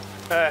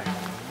哎，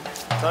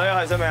找到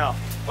海参没有？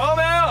报告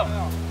没有。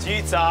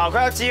机早，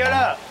快要集合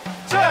了，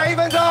最后1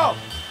分钟。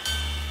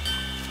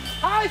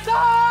海参，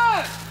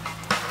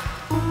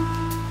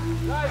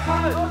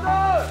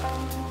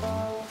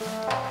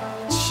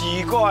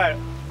奇怪了，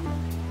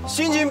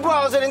心情不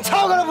好时连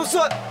操课都不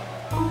顺。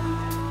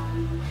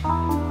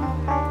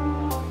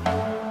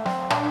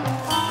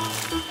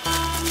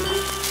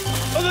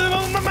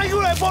慢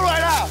过来，波来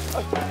了！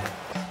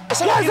海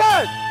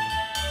参，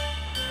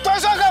端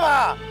双干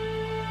嘛？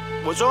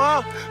我装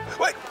啊！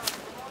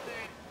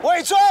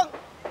伪装！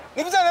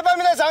你不知道你的班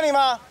兵在找你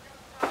吗？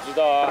知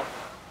道啊。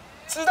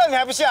知道你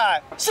还不下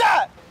来？下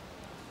来！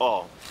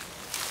哦。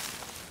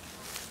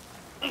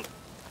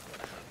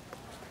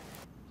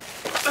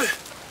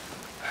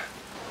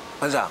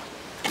班长，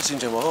你心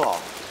情不好？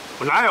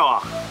我哪有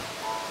啊？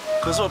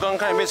可是我刚刚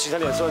看你被其他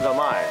连社长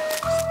骂哎。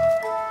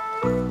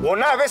我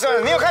哪有被社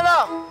长？你有看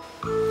到？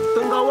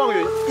登高望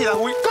远，一览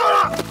无遗。够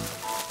了！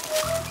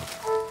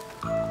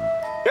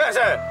刘海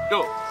生，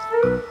哟，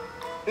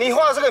你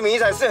画这个迷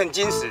彩是很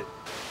矜持，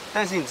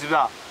但是你知不知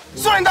道，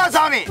苏联大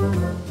找你？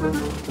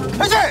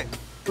回去。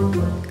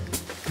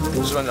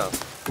是班长。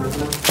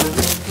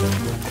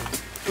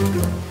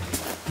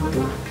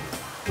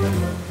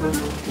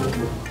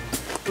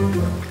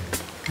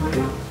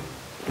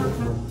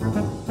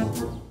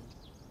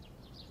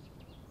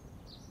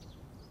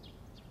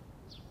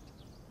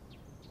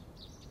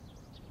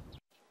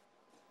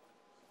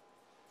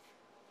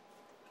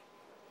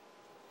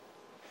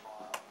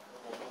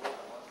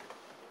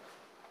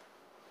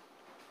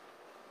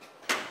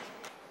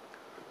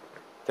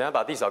等下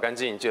把地扫干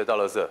净，记得倒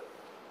垃圾。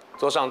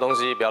桌上的东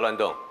西不要乱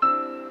动。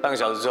半个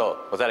小时之后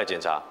我再来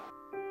检查。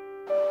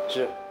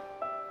是。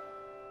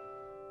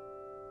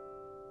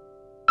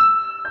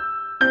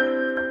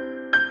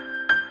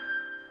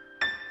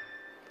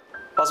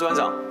报士班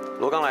长，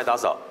罗刚来打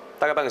扫，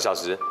大概半个小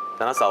时。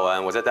等他扫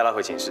完，我再带他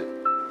回寝室。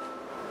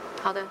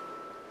好的。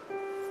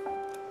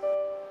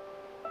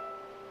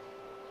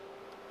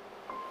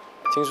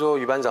听说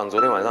于班长昨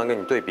天晚上跟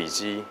你对笔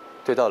记，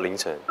对到凌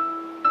晨。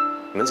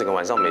你们整个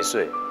晚上没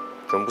睡，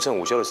怎么不趁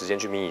午休的时间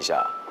去眯一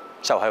下？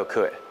下午还有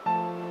课哎。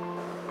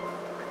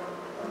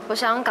我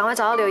想赶快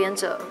找到留言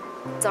者，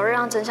早日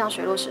让真相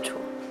水落石出。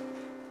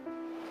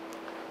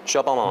需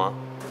要帮忙吗？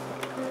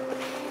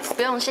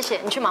不用，谢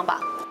谢，你去忙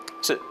吧。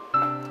是。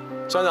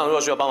班长如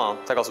果需要帮忙，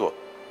再告诉我。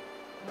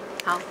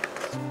好。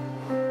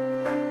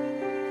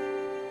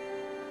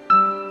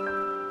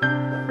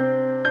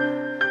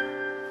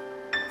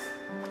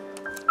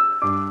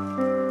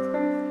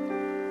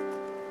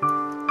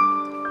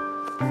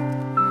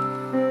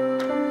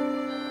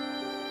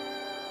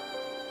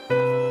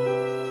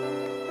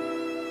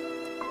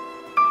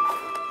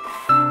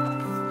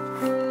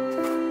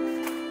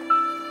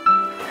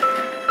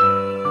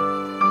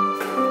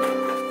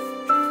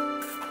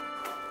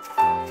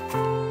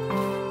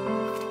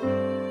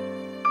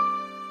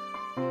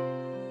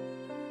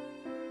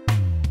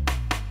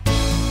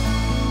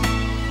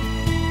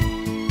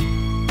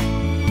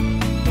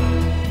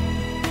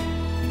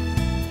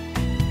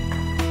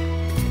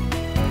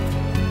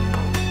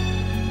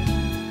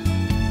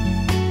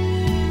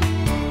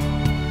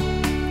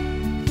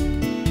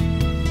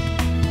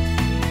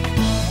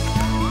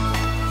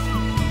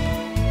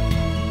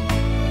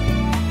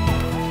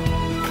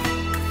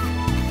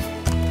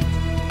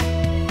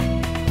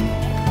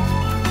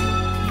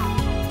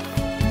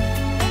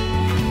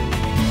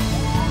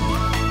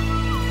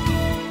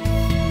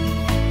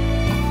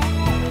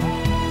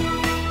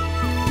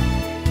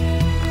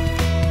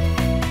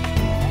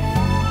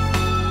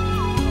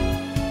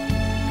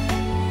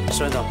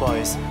好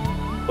意思，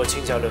我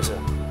清家垃圾。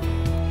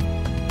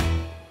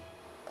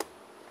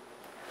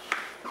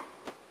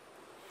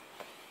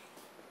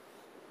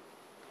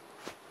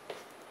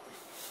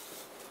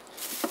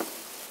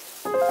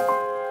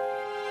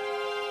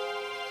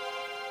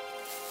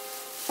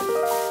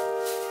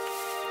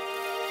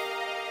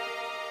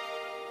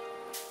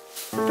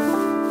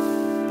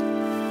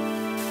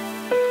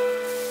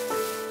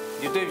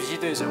你对笔记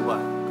对得真晚，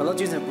搞到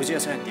精神不济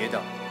差点跌倒，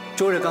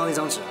就为了刚刚那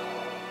张纸。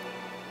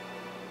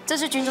这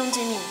是军中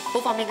机密，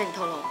不方便跟你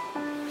透露。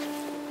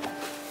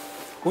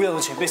吴勇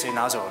的钱被谁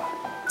拿走了？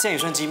这样也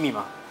算机密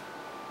吗？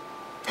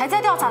还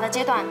在调查的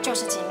阶段，就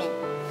是机密。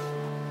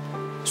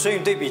所以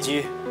你对笔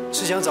记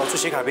是想找出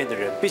写卡片的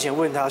人，并且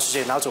问他是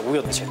谁拿走吴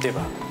勇的钱，对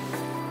吧？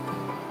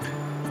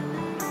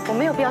我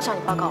没有必要向你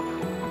报告吧？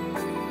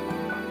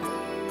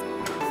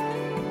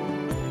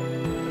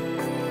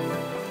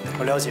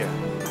我了解了。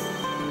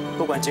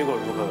不管结果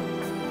如何，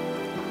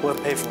我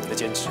很佩服你的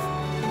坚持。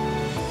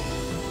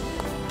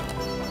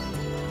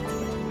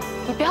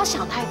你不要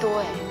想太多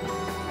哎！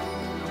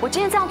我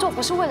今天这样做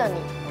不是为了你，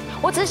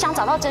我只是想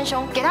找到真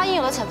凶，给他应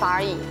有的惩罚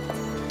而已。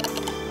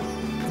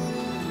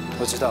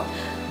我知道，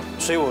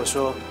所以我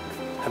说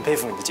很佩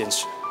服你的坚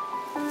持。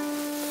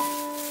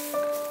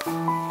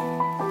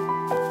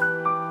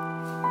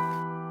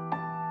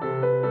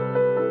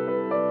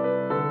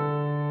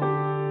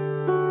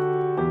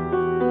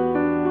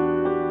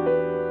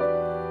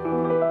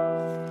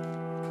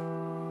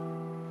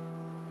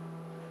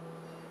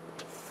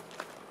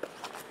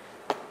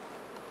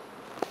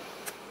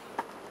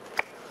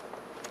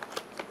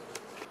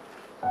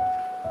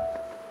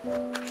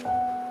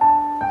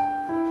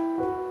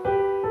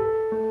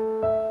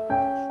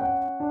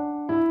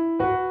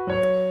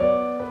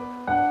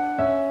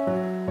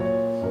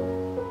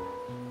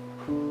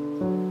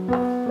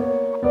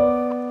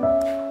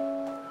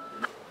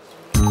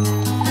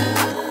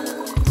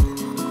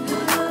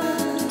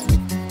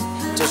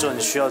这时候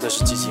你需要的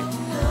是激情。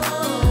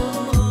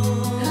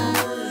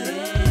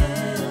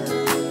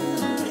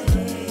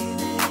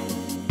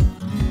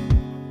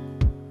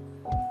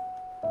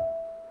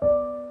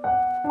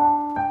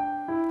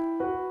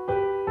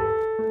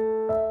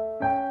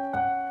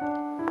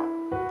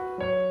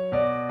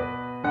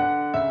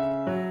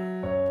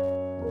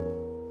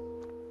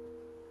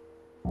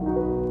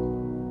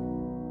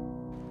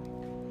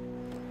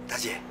大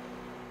姐，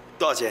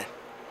多少钱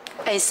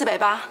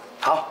？480。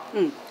好。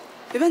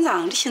余班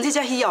长，你现在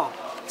才去哦，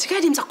一个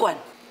啉10罐。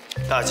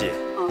大姐，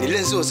你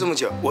认识我这么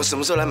久，我什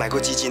么时候来买过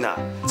鸡精啊？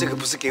这个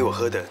不是给我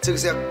喝的，这个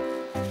是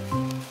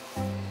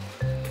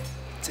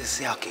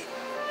要给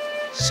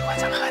士官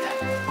长喝的。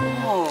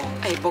哦，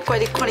无怪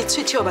你看你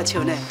嘴笑目笑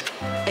呢。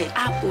有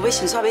要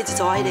顺便买一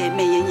组那个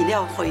美颜饮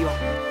料给我。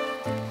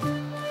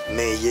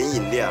美颜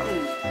饮料？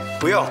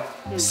不用，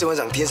士官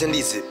长天生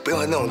丽质，不用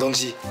喝那种东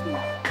西。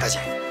大姐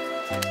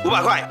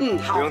，500块。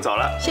好，不用走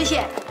了。谢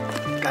谢。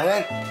感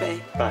恩。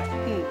拜。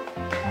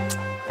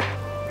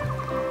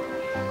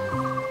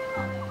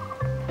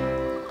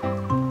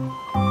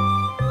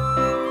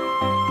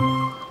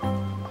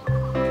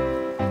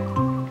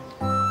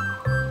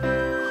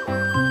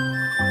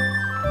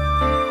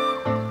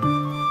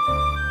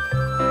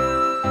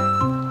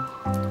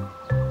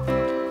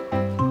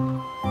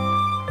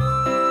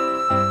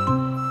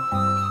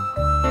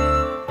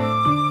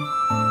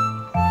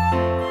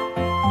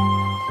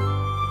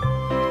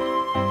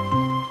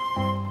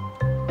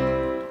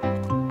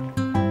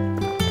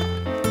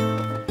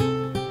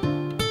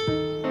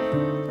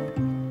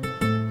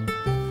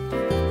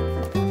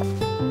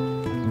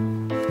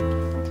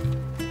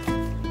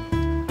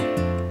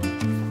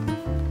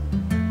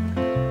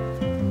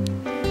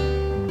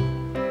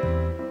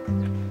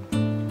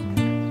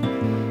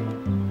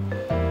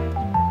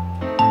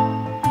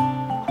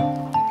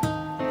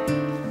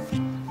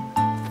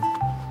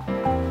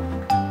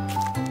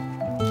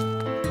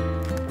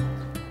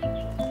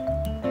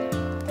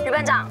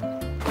班长，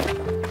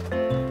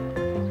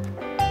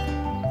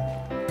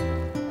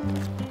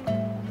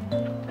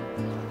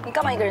你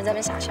干嘛一个人在那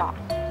边傻笑啊？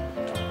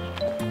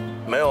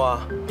没有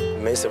啊，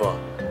没什么。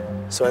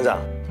士官长，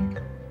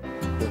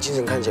你精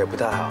神看起来不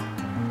太好，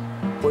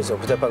为什么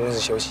不在办公室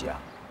休息啊？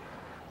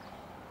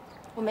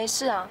我没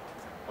事啊，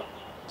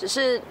只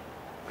是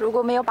如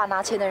果没有把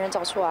拿钱的人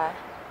找出来，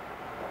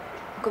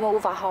我根本无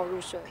法好好入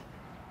睡。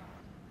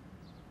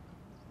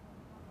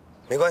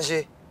没关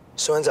系，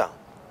士官长。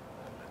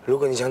如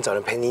果你想找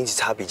人陪你一起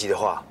查笔记的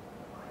话，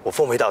我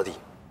奉陪到底。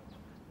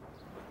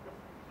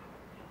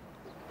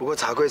不过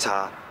查归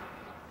查，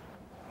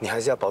你还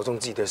是要保重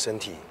自己的身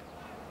体，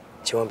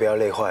千万不要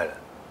累坏了。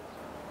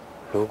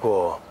如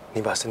果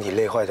你把身体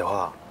累坏的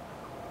话，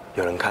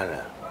有人看了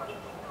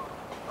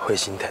会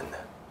心疼的。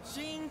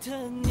心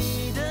疼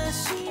你的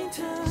心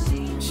疼，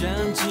想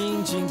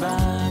紧紧把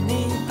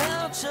你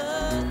抱着。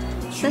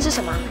那是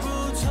什么？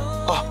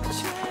哦，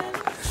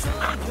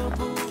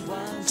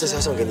这是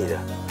要送给你的。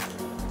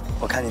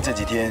我看你这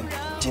几天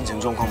精神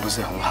状况不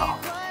是很好，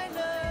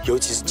尤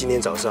其是今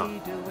天早上，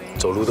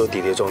走路都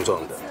跌跌撞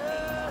撞的。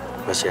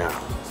我想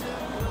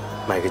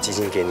买个基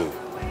金给你，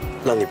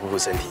让你补补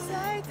身体。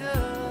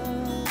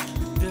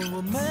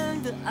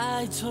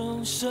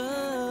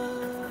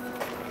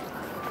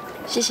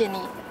谢谢你，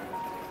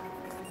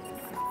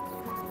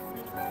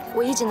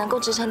我一直能够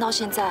支撑到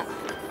现在，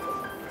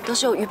都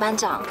是有于班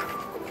长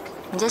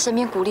你在身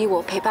边鼓励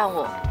我、陪伴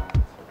我，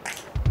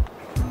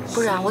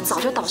不然我早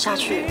就倒下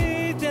去了。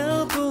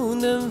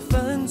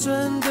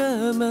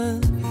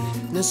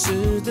那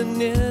时的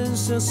年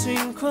少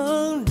轻狂，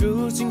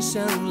如今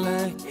想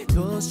来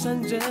多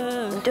闪着。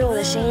你对我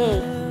的心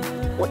意，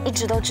我一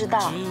直都知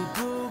道，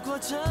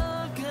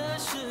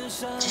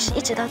只是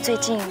一直到最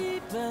近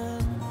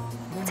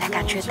才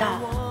感觉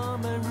到，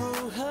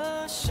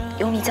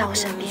有你在我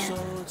身边，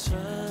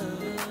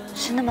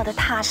是那么的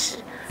踏实，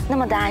那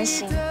么的安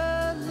心。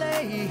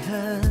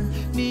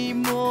你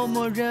默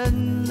默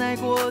忍耐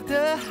过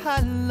的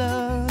寒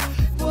冷，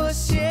我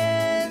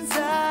现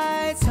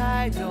在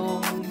才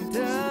懂得。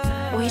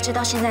我一直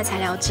到现在才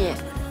了解，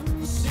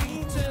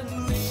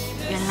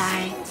原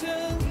来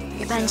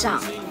于班长，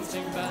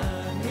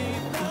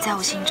你在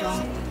我心中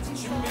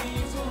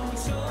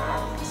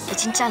已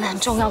经占了很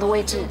重要的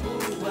位置。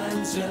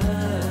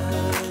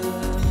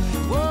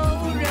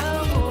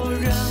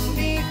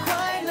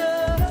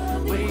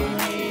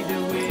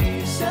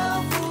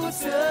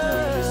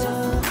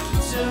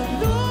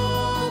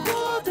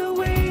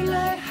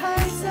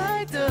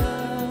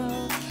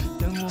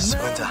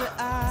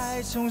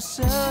重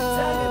生，心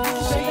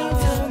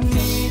疼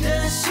你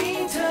的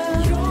心疼，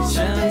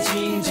想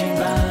紧紧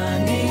把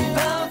你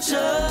抱着，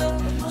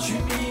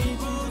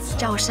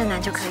叫我盛楠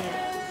就可以了。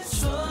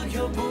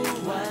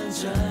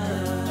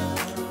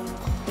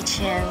以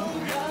前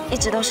一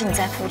直都是你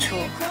在付出，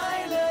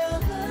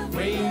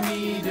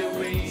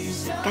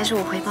该是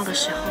我回报的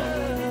时候。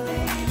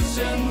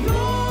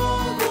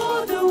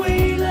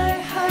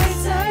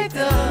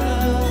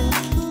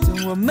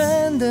等我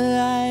们的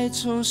爱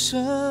重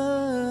生。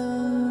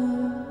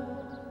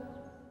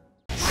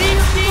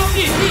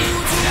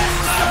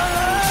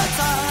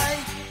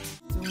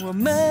等我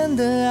们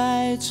的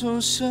爱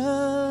重生。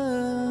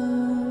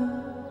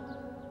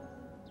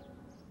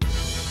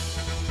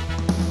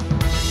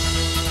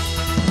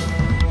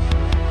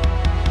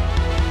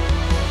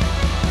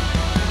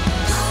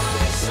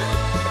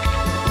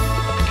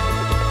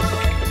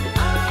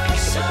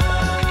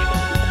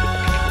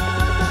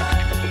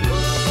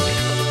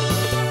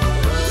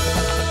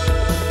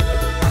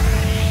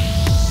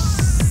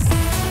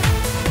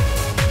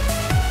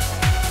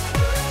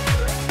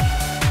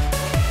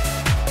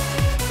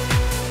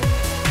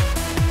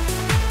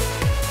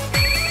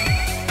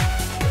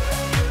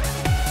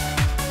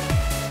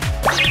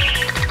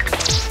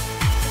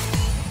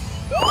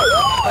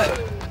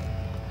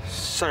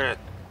善人，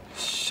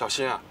小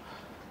心啊！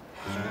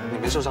你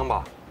没受伤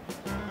吧？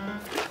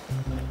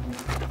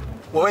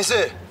我没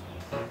事，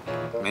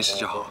没事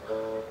就好。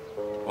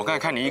我刚才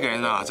看你一个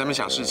人啊，在那边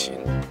想事情，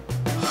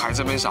还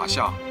在那边傻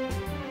笑。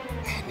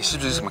你是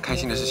不是有什么开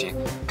心的事情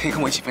可以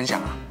跟我一起分享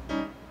啊？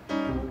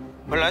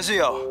本来是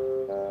有，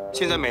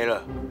现在没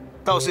了。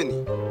倒是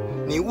你，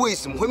你为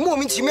什么会莫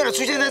名其妙的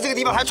出现在这个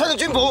地方，还穿着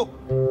军服？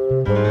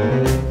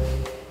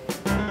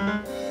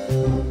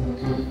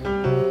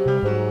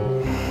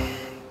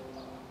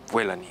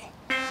为了你，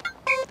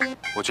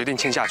我决定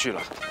签下去了。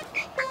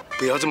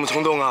不要这么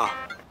冲动啊！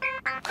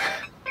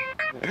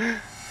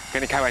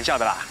跟你开玩笑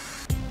的啦。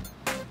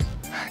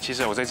其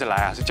实我这次来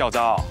啊是教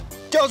招。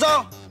教招？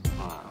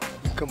啊，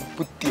干嘛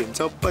不点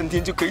招半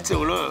天就可以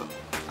走了？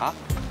啊？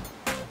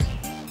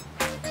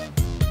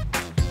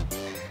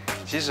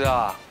其实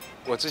啊，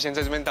我之前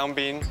在这边当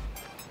兵，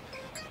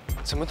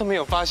怎么都没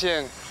有发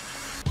现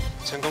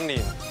成功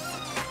岭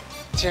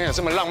竟然有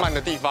这么浪漫的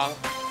地方。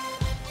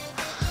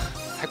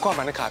还挂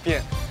满了卡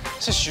片，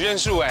是许愿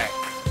树哎！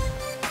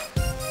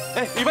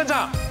哎，于班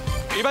长，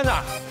于班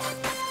长，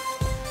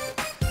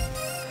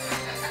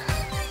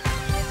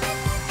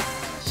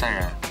善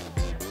人，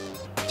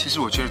其实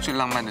我觉得最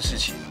浪漫的事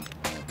情，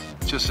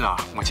就是啊，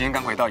我今天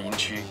刚回到营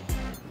区，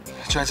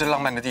就在这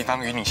浪漫的地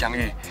方与你相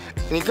遇。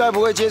你该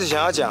不会接着想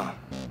要讲，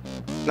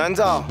难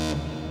道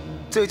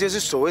这就是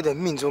所谓的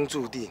命中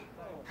注定？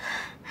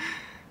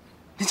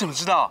你怎么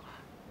知道？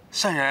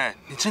善人，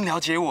你真了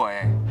解我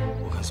哎！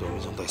我看是我命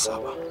中带煞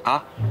吧？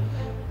啊？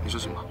你说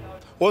什么？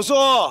我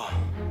说，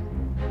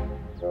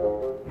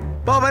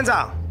报告班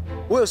长，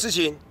我有事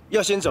情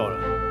要先走了。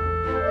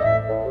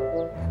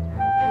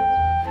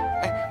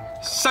哎，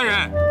善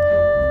人。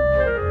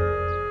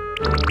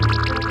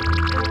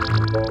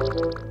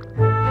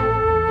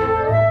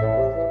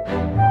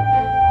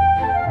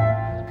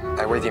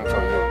I'm waiting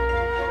for you,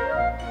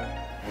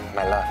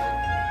 my love.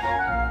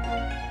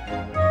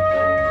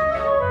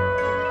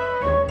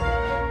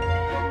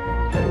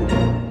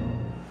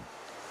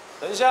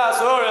 等下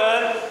所有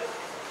人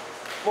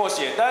默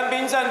写单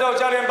兵战斗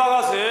教练报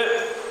告词。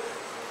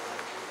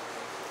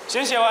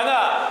先写完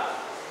了，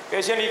可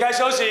以先离开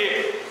休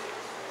息。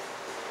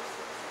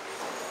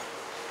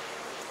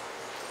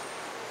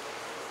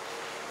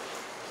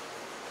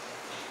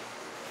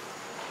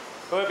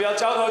各位不要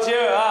交头接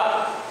耳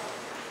啊！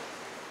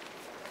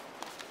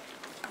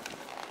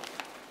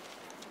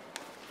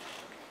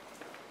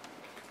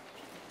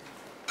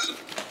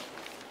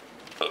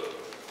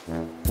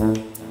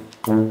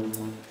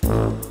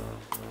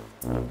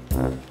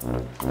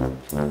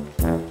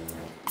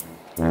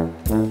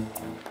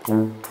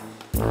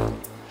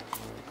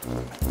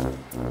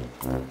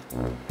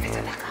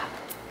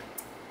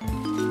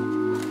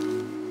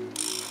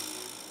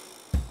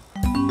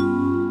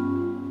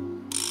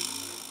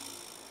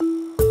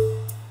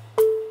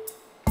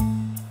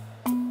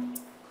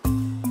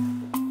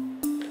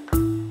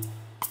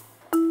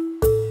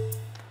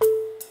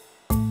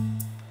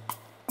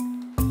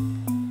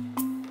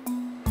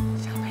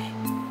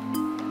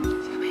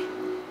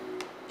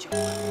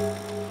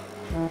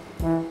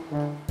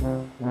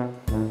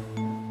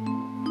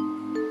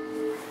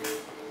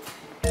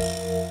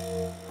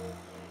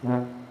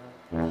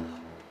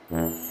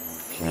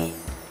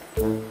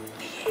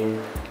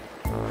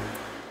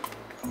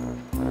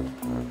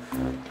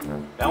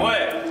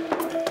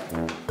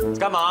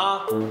干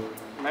嘛？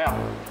没有。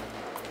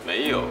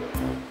没有，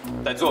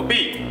在作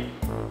弊。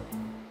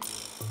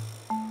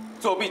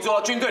作弊做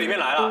到军队里面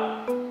来了，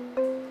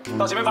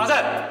到前面罚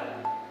站。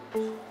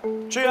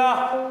去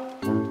啊！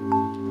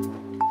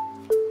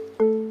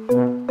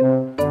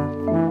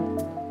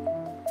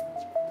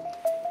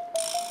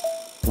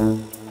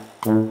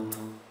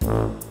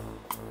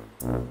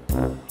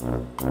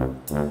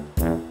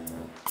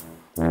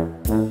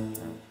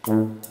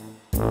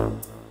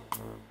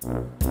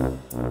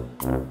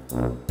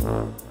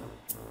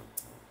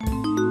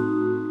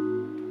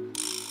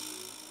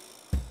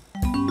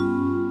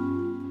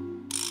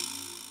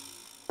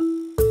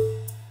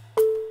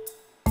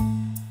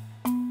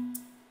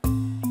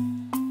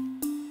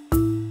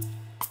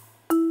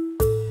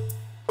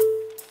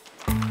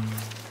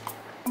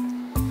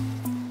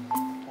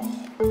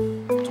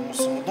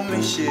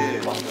谢，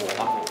帮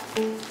我，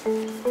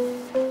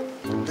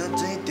你认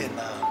真一点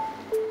啦。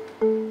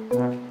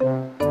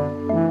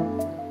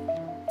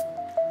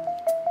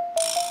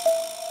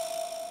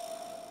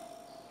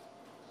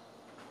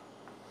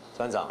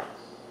班长，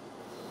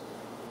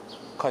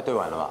快对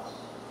完了吧？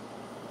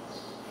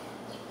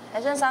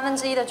还剩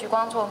1/3的举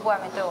光作文簿还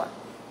没对完，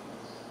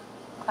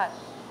快！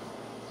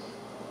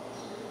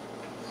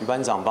于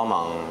班长帮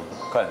忙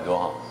快很多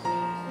哈。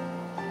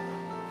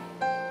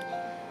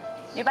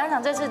于班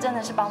长这次真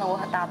的是帮了我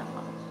很大的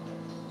忙。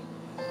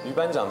于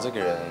班长这个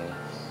人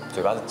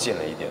嘴巴是贱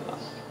了一点啦，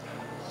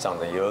长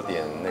得也有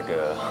点那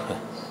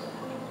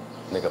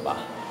个吧。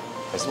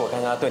可是我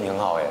看他对你很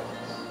好哎。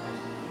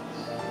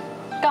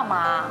干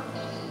嘛？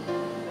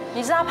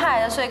你是他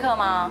派来的说客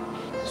吗？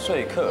说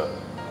客？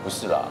不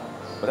是啦，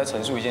我在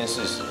陈述一件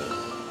事实。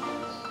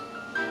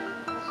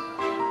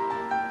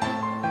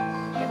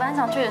于班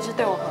长确实是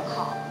对我很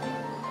好。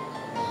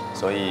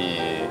所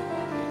以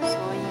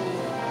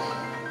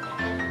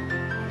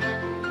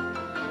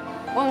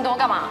问那么多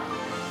干嘛？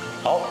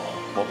好，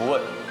我不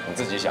问，你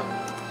自己想。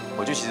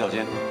我去洗手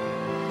间。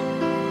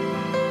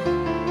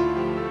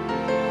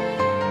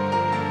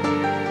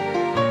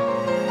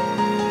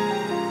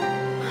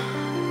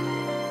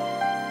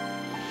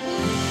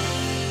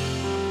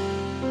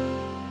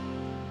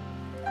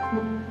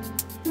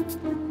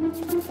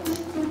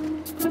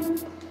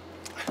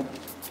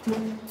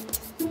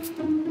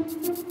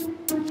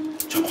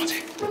就看这。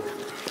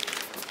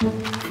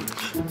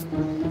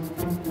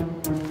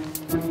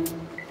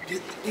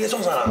你在做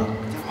啥啦？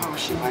画我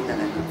喜欢的人。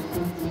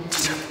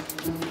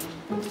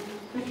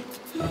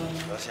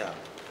不要笑，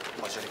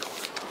我叫你讲，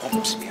我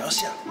不是描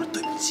写，我是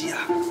对笔记啊，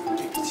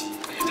对笔记。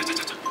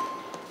走。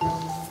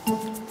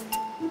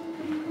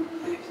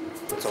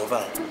怎么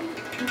办？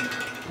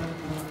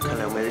看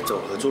来我们得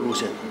走合作路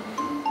线。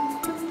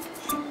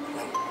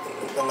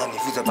那你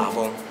负责把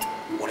风，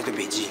我来对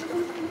笔记。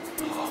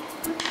好。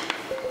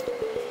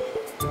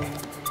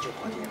就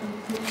快点，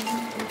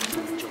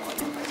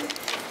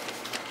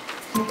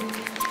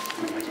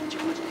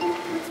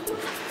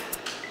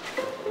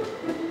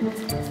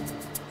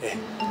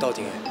到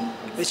底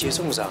哎，结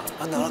这么傻，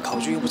拿到考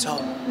卷又不抄，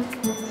我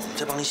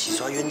在帮你洗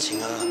刷冤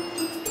情啊！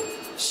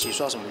洗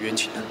刷什么冤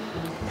情啊？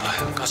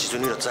哎，到时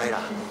阵你就知啦。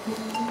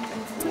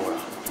无啦，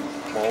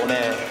无呢。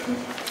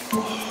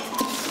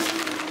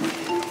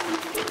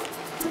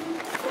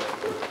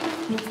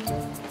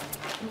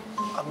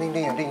啊，命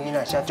令有令，你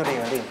哪下就令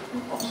有令。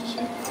哦，谢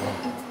谢。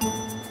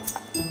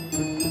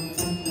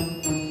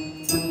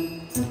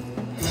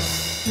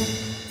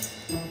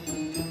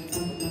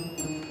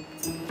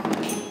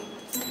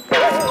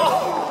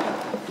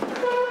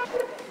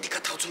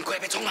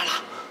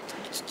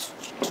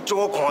叫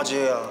我看一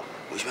下啊！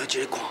为什么要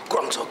这个看？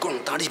个人错，个人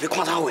打，你是要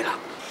看啥话啦？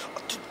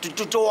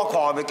叫我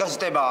看，袂敢是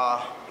对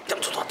吧？点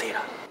错大地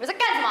啦！你们在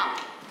干什么？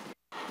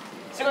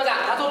士官长，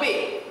他作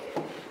弊。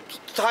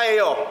他也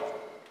有。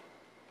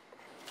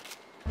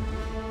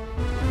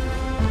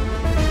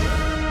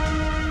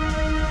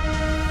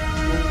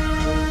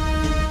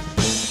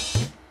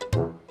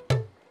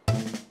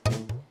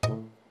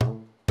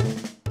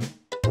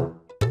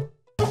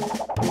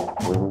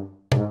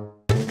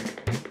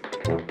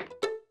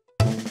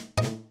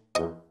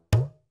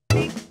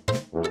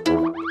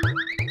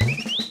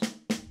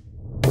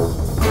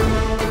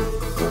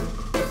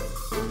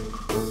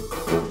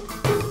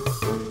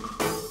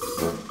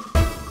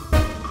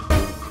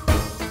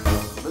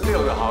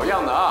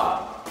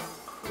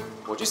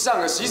去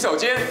上个洗手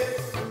间，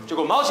就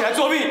给我毛起来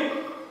作弊，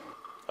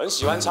很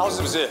喜欢抄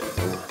是不是？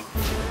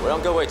我让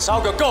各位抄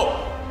个够，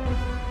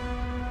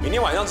明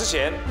天晚上之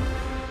前，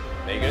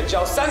每个人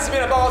交30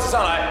遍的报告纸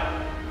上来，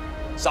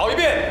少一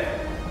遍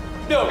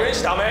，6个人一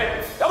起倒霉，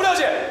了不了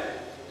解？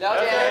了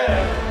解。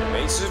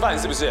没吃饭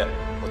是不是？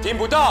我听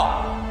不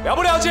到，了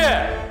不了解？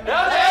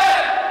了解。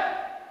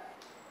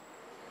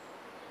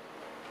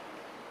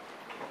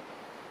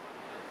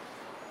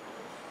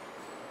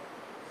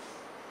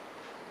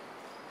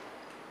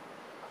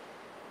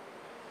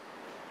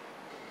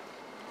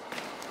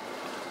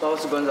报告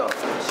士官长，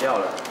写好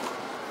了。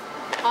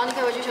好，你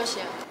可以回去休息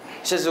了。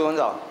谢士官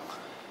长。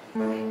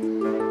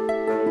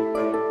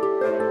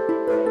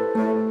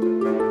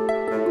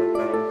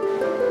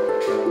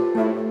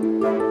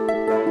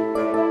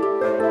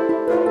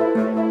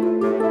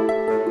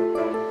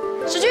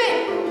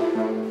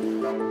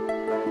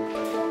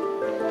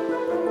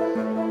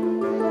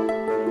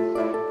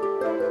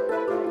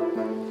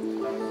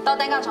到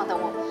单杠场等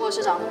我，我有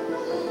事找你。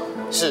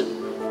是。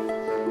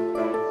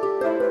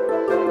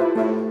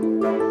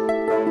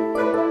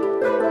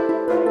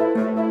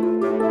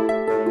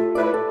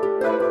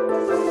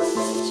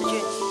史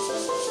俊，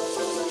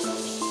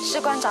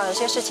士官长有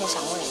些事情想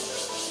问你。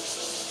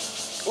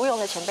吴勇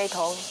的钱被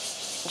偷，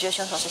你觉得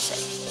凶手是谁？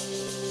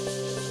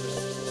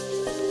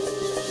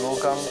罗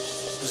刚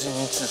不是已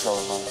经自首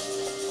了吗？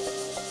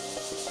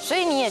所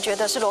以你也觉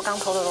得是罗刚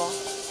偷的咯？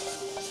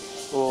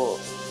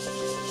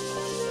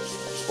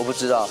我不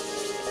知道。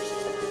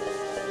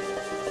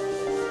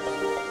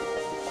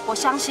我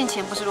相信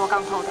钱不是罗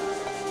刚偷的。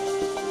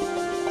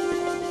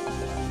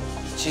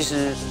其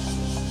实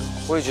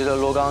我也觉得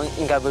罗刚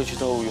应该不会去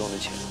偷吴勇的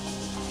钱。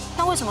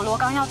但为什么罗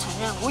刚要承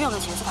认吴勇的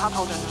钱是他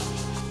偷的呢？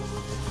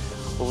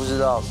我不知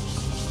道，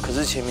可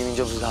是钱明明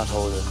就不是他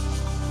偷的。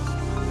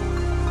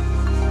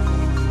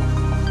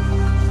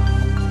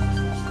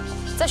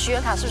这许愿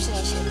卡是不是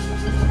你写的？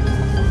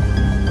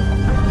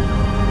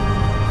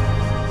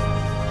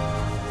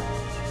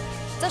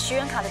这许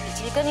愿卡的笔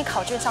迹跟你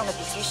考卷上的笔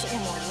迹是一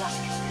模一样。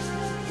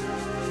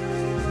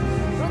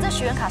如果这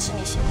许愿卡是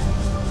你写的，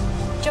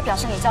就表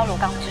示你知道罗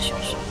刚不是凶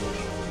手。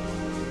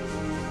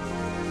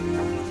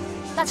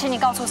那请你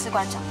告诉士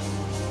官长，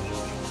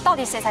到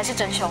底谁才是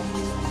真凶？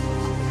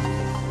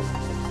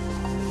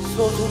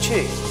说出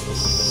去，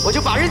我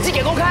就把日记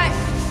给公开。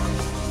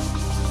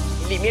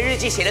里面日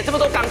记写了这么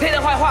多港铁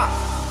的坏话，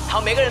还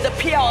有每个人的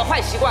癖好和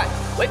坏习惯，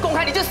我一公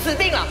开你就死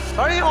定了。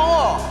哪里哄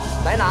我？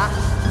来拿。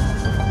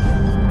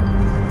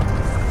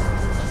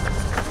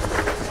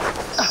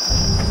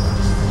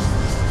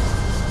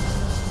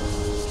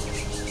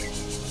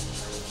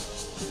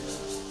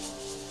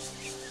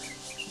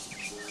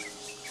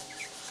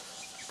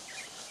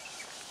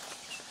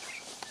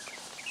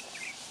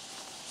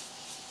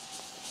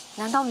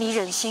难道你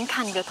忍心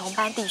看你的同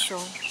班弟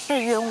兄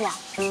被冤枉，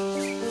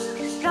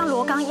让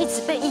罗刚一直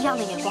被异样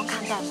的眼光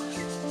看待吗？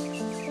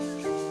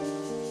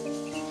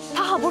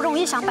他好不容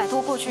易想摆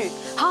脱过去，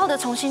好好的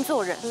重新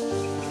做人。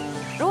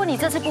如果你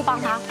这次不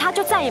帮他，他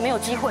就再也没有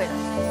机会了。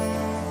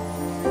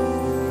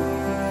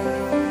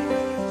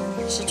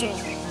石俊，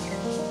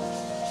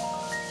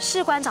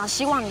士官长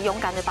希望你勇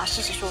敢的把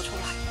事实说出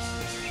来，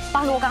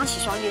帮罗刚洗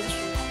刷冤屈。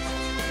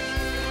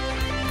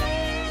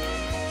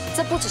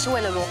这不只是为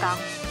了罗刚。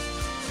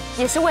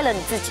也是为了你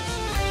自己。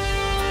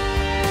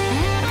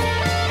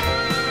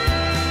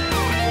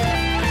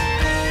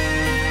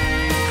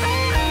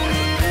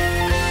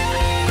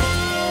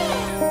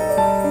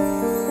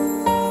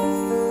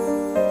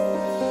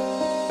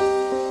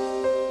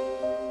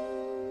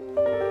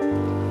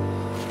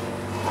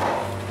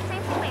新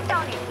青美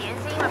少女甜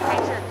心因为拍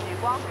摄《举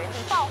光决定》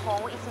爆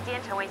红，一时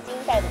间成为新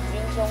代的军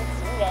中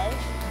情人。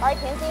而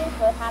甜心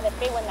和她的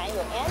绯闻男友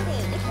Andy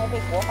一同被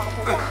国防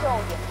部授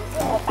演出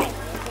建国100年。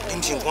你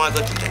情看个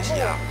就电视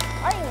啊！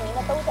而影迷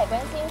呢都在关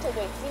心这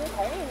对金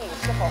童玉女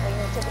是否会因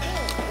为这部电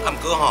影。啊，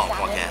不过吼，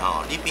看起来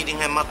吼，你比恁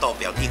迄马道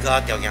表弟哥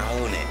条件好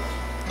呢。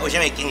为什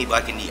么经理不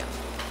爱经理啊？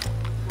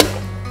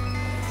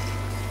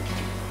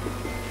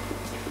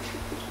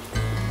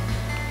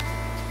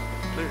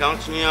你讲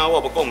听啊，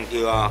我无讲唔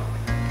对啊。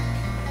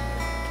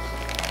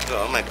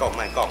这莫讲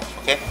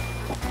 ，OK？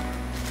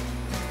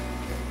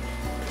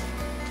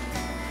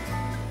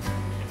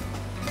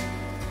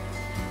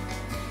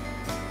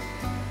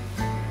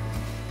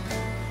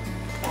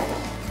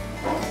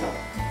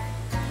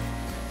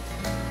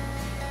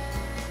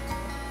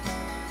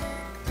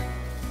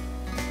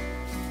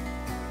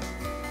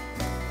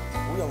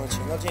 吴勇的钱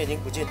到现在已经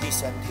不见第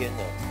3天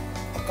了，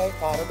他该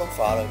罚的都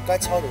罚了，该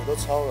抄的也都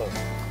抄了，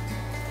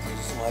可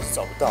是怎么还是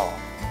找不到啊？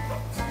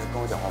你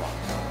跟我讲话吧。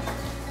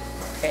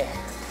哎，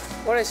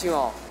我在想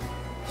哦，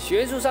许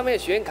愿树上面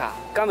的许愿卡，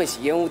根本是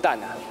烟雾弹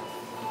啊！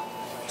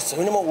谁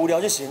会那么无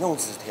聊就写那种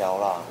纸条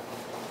啦？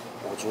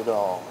我觉得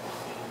哦，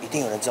一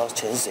定有人知道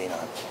钱是谁拿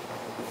的。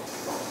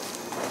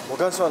我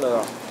看算了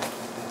啦，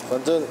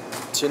反正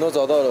钱都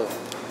找到了，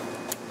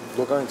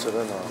罗刚也承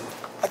认了。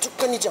啊，就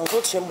跟你讲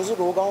说钱不是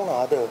罗刚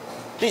拿的，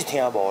你是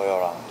听无了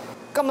啦？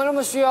干嘛那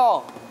么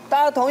凶？大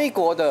家同一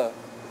国的，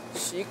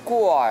奇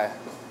怪。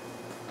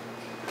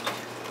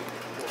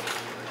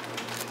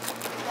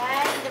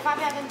来，你的发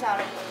票跟找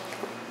了。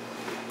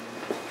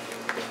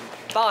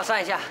帮我算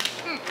一下。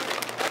嗯。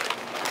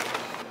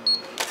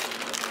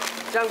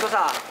这样多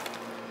少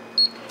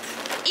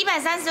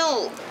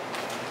？135。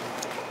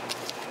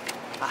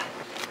啊，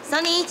收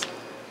你。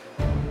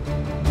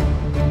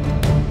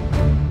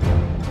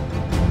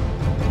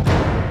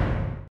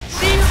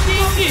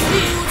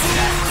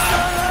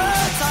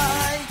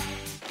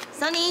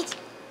收你。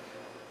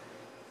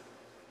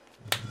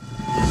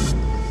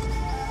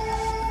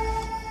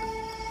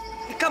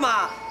你干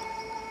嘛？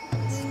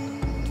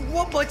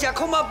我无食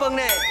空包饭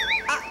呢。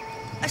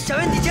小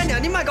燕姐姐，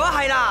你莫给我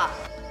害啦！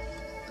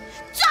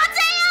抓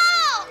贼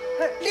哦！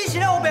你是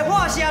咧黑白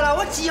画啥啦？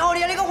我只好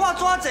你，你搁画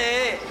抓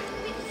贼。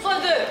算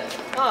子，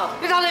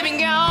你偷这物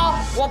件哦？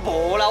我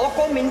无啦，我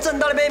光明正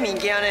大咧买物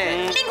件呢。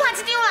另款一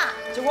张啦。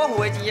这我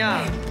付的钱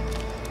啊。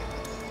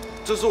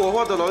这是我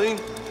画的老鹰，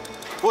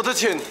我的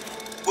钱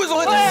为什么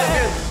会在这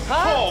边？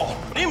哦，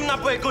你唔若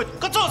背骨，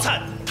搁做贼，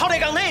偷你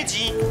工那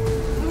钱？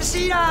唔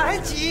是啦，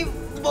迄钱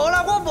无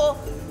啦，我无。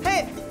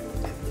嘿，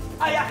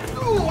哎呀，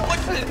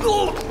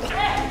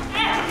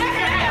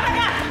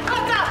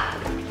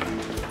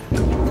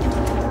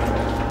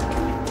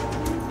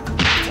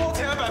我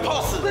天，摆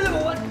pose！ 为什么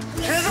我？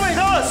钱是被你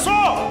偷的，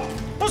说！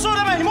不说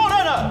就被你默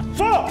认了，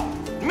说！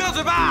你没有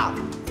嘴巴。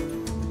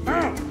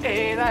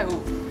哎，赖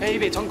虎，哎，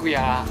别冲鬼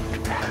啊！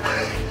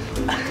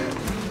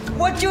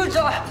我就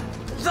说，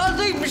绝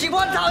对不是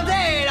我偷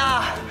的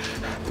啦！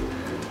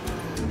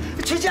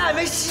全家还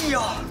没死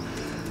哦。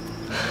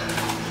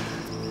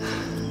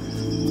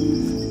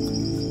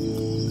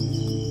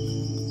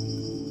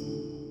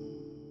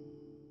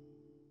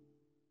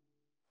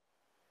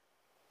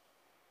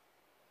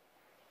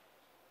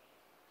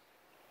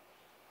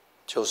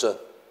秋生，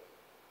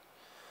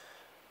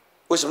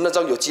为什么那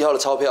张有记号的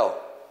钞票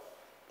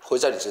会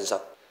在你身上？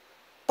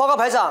报告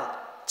排长，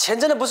钱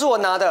真的不是我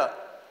拿的，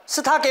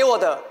是他给我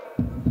的。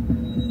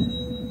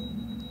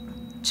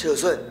秋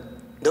顺，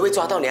你都被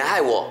抓到，你还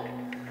害我？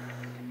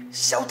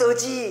肖德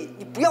基，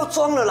你不要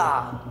装了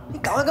啦！你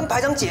赶快跟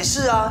排长解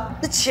释啊！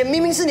那钱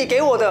明明是你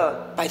给我的。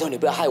拜托你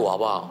不要害我好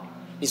不好？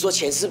你说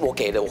钱是我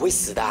给的，我会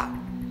死的。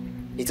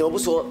你怎么不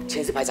说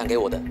钱是排长给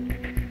我的？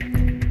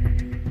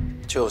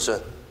秋生，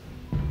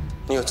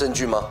你有证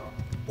据吗？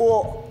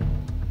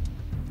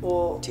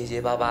我结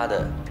结巴巴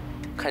的，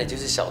看你就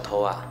是小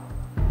偷啊！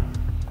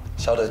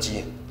肖德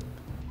基，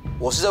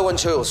我是在问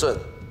邱有顺，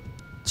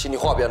请你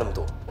话不要那么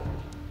多。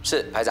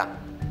是排长。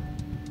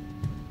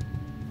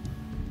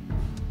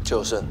邱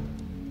有顺，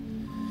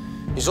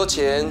你说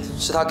钱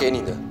是他给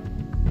你的，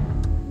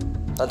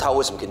那他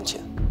为什么给你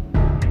钱？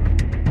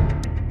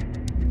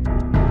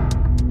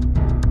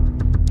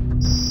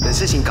等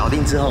事情搞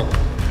定之后，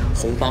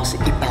红包是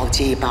一包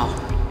接一包。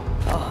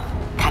哦，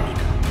看你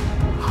的。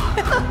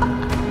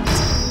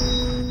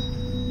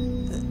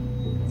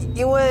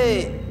因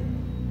为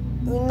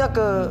那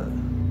个，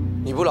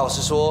你不老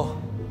实说，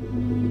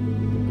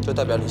就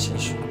代表你心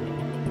虚。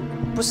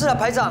不是啊，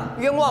排长，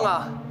冤枉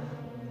啊！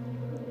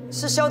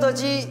是肖德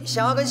基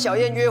想要跟小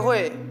燕约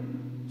会，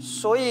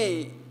所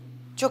以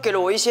就给了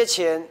我一些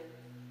钱，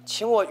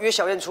请我约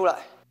小燕出来。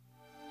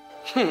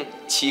哼，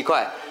奇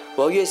怪，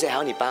我要约谁还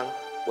要你帮？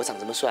我长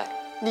这么帅，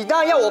你当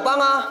然要我帮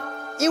啊！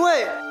因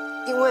为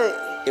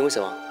什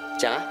么？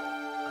讲啊，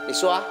你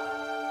说啊。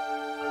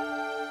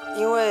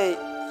因为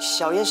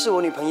小燕是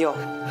我女朋友。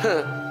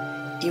哼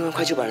，1万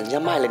块就把人家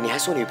卖了，你还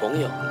说女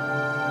朋友？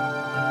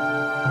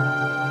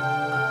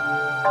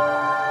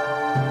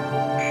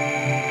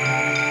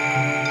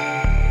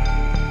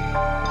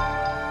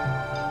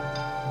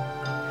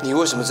你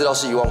为什么知道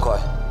是1万块？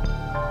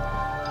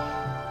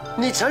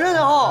你承认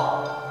了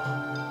哦？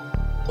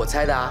我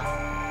猜的啊。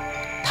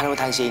他那么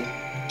贪心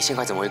，1000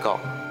块怎么会够？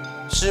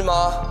是吗？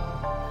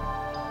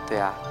对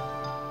啊。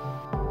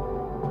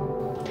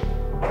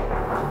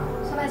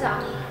肖排长。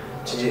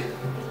琪琪。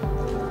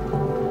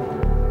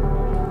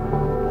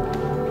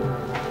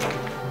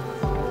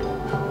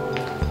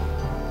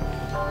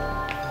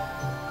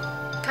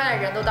看来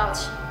人都到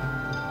齐，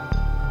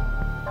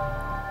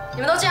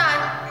你们都进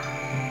来。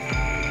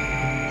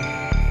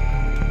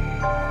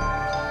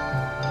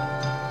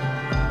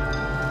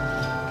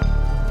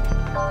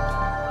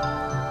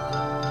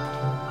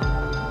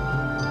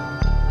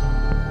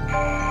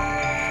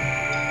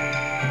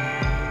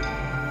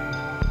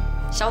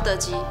肖德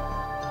基，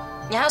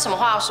你还有什么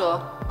话要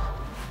说？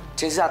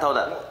钱是他偷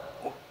的，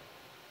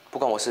不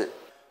关我事。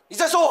你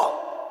在说谎！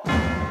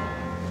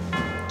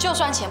就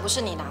算钱不是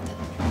你拿的，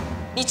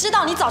你知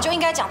道你早就应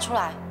该讲出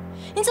来。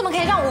你怎么可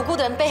以让无辜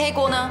的人背黑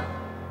锅呢？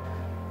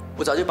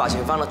我早就把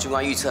钱放到军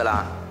官预测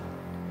啦，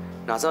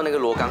哪知道那个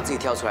罗刚自己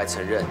跳出来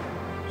承认，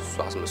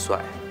耍什么帅？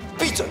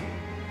闭嘴！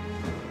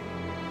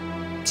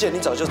既然你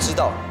早就知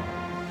道，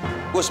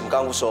为什么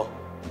刚刚不说？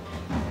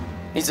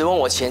你只问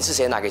我钱是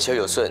谁拿给邱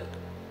有顺，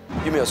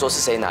又没有说是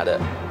谁拿的，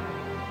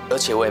而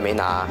且我也没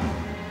拿，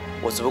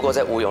我只不过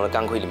在吴勇的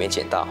钢盔里面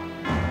捡到。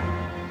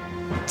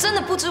真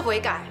的不知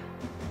悔改！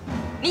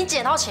你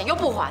捡到钱又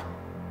不还，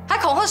还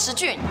恐吓石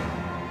俊，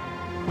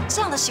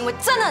这样的行为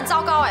真的很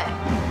糟糕哎！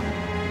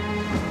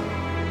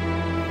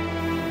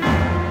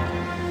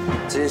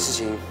这件事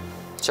情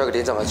交给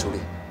连长来处理，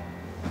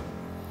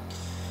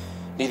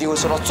你一定会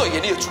受到最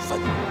严厉的处分。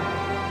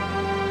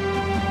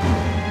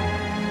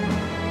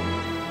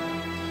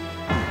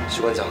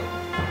士官长，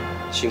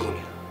辛苦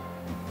你了。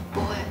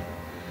不会，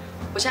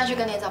我现在去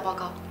跟连长报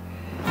告。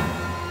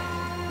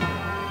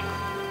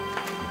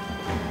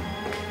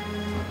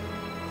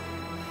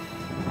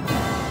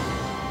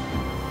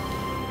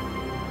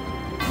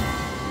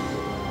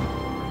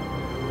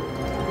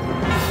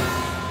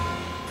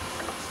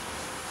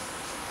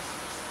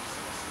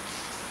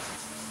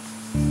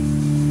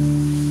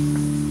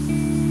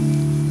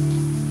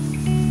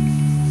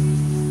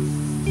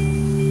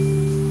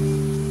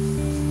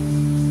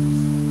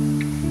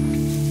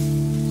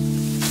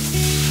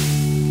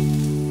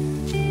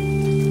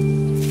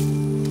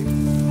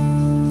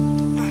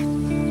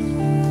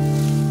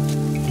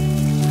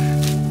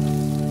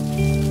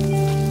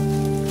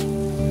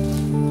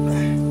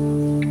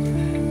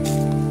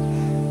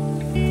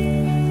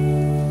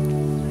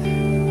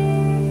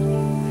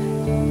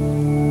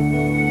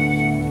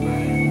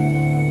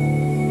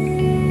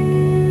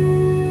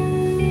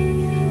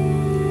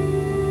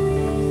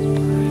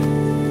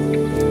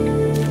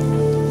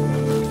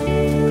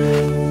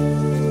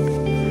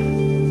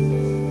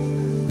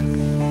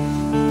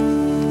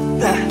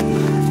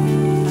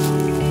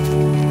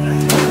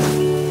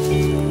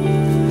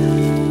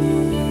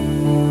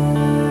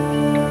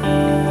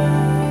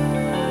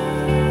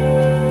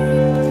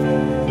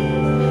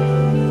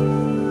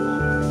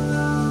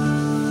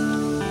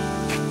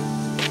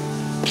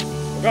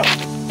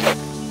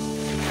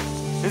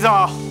连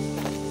长好。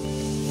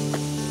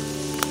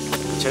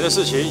以前的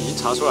事情已经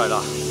查出来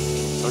了，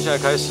从现在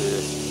开始，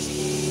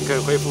你可以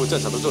恢复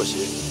正常的作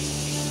息。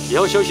以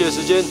后休息的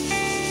时间，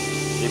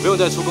你不用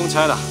再出公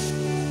差了。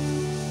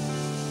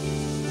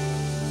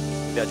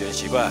不要觉得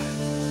奇怪，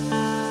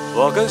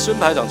我跟孙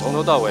排长从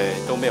头到尾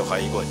都没有怀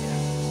疑过你。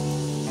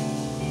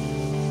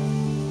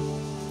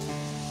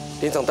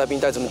连长带兵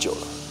带这么久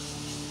了，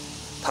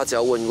他只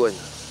要问一问，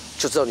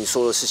就知道你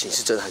说的事情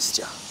是真还是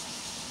假。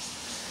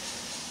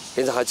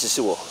连长还指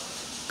示我，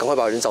赶快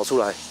把人找出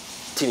来，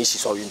替你洗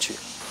刷冤屈。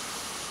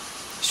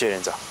谢谢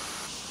连长。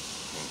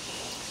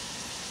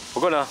不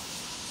过呢，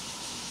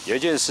有一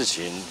件事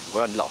情我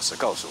要你老实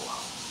告诉我，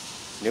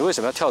你为什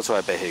么要跳出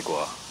来背黑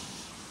锅啊？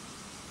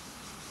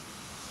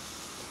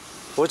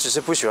我只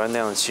是不喜欢那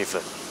样的气氛，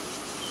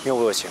因为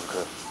我有前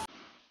科，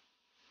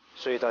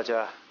所以大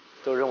家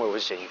都认为我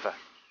是嫌疑犯。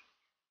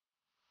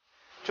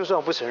就算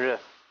我不承认，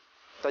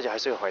大家还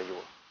是会怀疑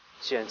我。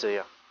既然这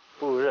样，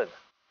不如认了，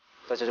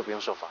大家就不用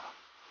受罚了。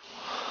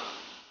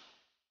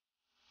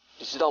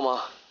你知道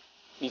吗？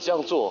你这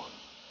样做，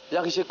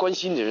让一些关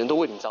心你的人都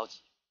为你着急。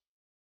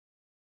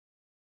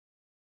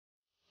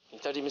你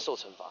在这边受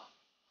惩罚，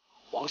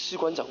王士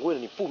官长为了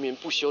你不眠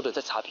不休的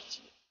在查笔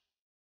记。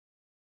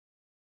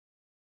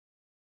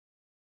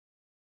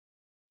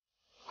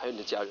还有你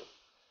的家人，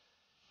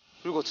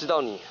如果知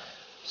道你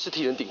是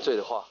替人顶罪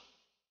的话，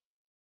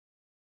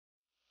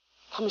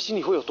他们心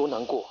里会有多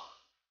难过？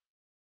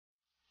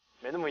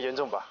没那么严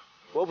重吧？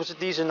我又不是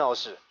第一次闹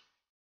事，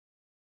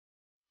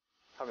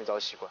他们早就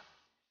习惯。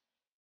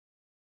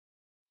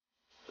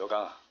刘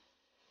刚啊，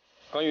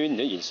关于你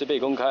的隐私被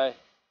公开，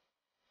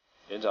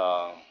连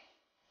长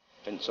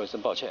跟你说一声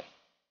抱歉。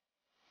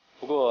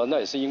不过那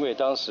也是因为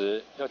当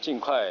时要尽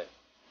快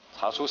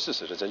查出事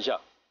实的真相，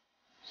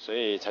所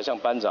以才向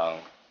班长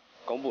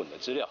公布你的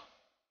资料，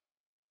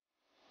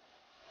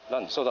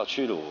让你受到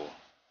屈辱，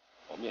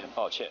我们也很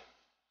抱歉。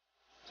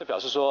这表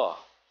示说，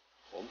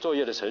我们作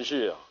业的程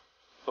序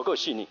不够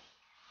细腻。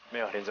没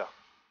有，连长，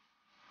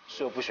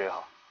是我不学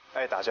好，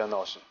爱打架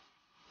闹事，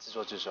自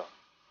作自受，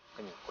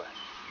跟你无关。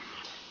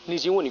你已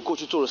经为你过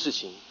去做的事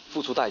情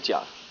付出代价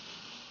了，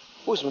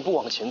为什么不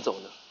往前走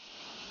呢？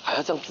还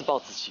要这样自暴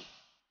自弃？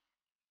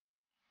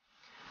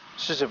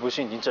事实不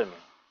幸已经证明，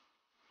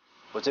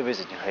我这辈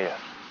子已经黑了。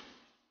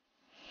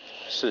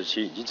事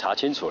情已经查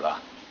清楚了，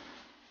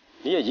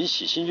你也已经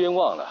洗心冤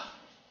枉了。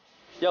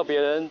要别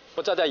人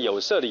不再戴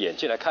有色的眼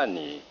镜来看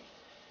你，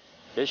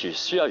也许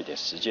需要一点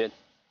时间，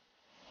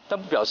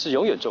但不表示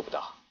永远做不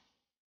到。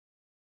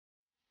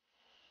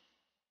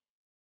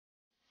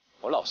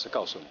我老实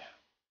告诉你，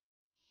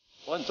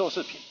我很重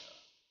视品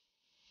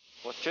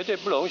德，我绝对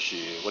不容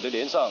许我的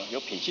连上有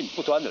品性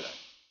不端的人。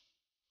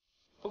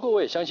不过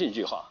我也相信一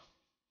句话，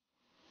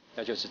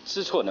那就是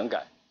知错能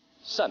改，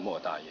善莫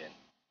大焉。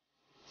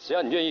只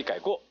要你愿意改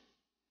过，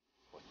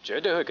我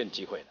绝对会给你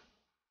机会的。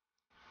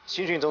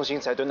新训中心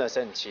才短短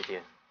37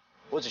天，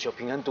我只求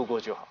平安度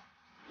过就好。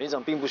连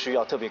长并不需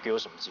要特别给我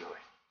什么机会。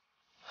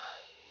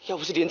要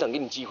不是连长给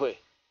你机会，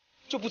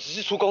就不只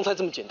是出公差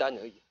这么简单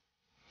而已。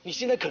你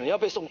现在可能要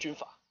被送军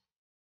法。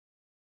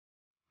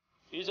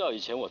依照以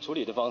前我处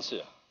理的方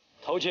式，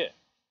偷窃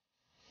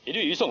一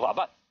律移送法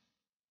办。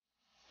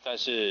但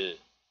是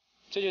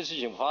这件事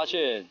情我发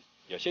现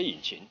有些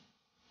隐情，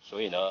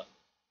所以呢，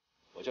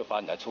我就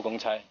罚你来出公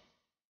差。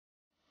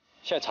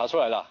现在查出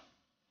来了，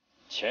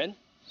钱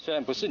虽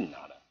然不是你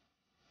拿的，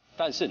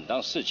但是你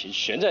让事情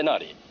悬在那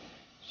里，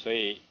所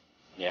以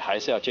你还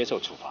是要接受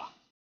处罚。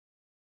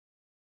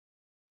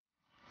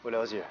我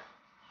了解，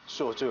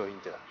是我罪有应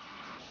得。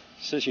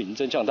事情已经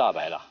真相大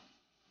白了，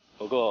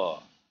不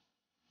过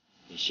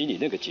你心里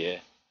那个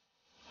结，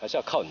还是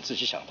要靠你自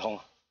己想通。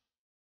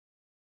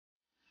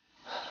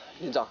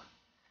连长，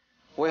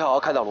我会好好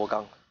开导罗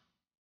刚。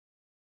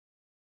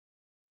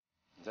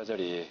你在这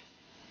里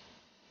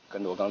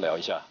跟罗刚聊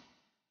一下。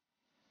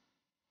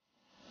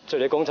这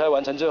里公差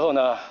完成之后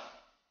呢，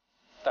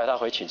带他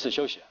回寝室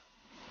休息。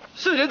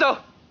是连长。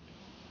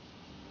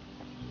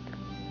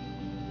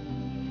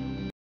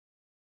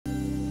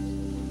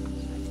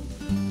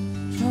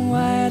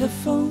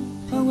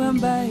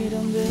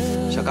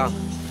小刚，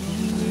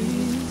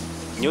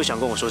你又想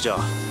跟我说教？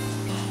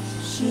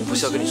我不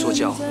是要跟你说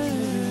教，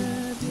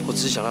我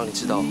只是想让你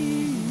知道，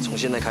从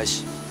现在开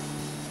始，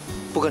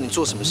不管你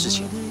做什么事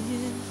情，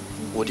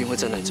我一定会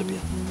站在你这边，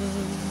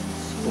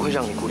不会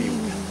让你孤立无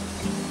援。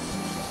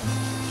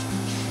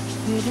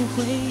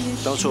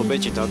当初我被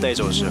警察带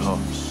走的时候，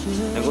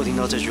能够听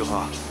到这句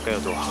话，该有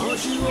多好。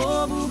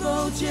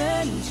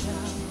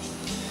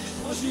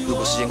如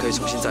果时间可以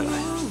重新再来，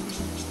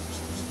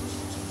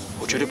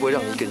我绝对不会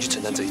让你一个人去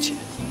承担这一切。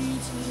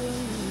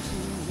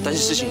但是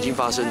事情已经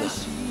发生了，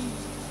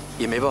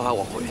也没办法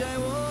挽回。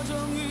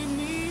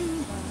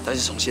但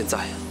是从现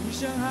在，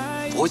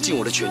我会尽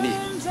我的全力，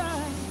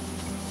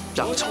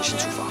让你重新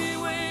出发。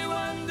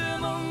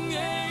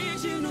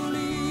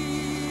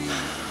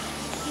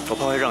我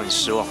怕会让你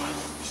失望啊。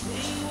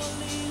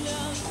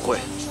不会，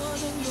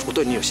我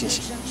对你有信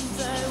心。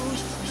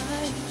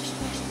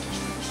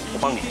我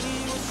帮你。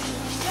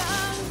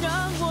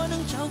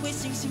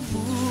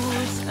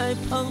在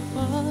彷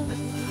徨，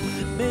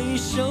每一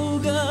首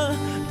歌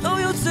都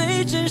有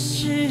最真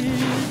实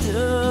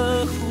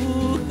的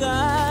呼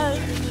喊。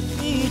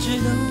你一直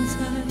都在，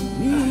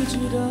你一直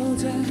都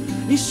在，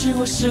你是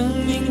我生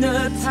命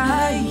的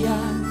太阳，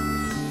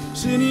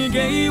是你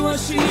给我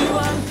希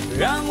望，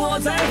让我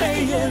在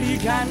黑夜里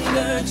看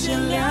得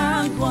见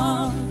亮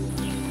光。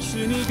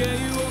是你给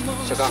我梦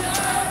想。小刚，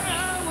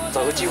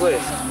找个机会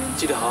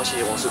记得好好谢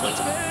谢王士馆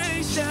长。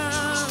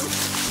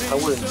 他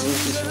为了你这件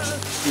事情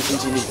历经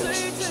经历的，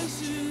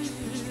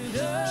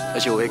而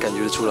且我也感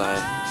觉得出来，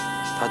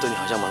他对你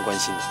好像蛮关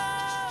心的。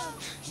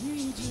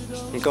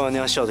你干嘛那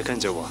样笑着看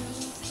着我？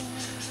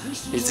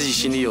你自己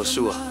心里有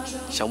数啊！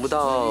想不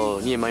到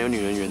你也蛮有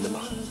女人缘的嘛。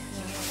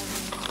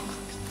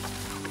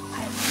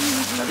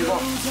小地方。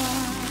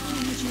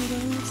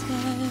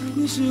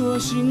你是我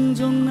心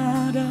中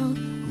那道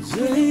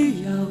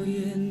最耀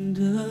眼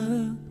的。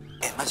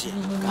哎，马姐，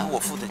刚刚我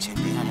付的钱，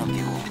等一下你要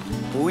给我。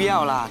不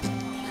要啦。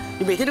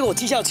 你每天都给我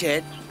绩效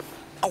钱，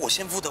啊！我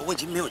先付的，我已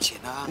经没有钱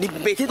了。你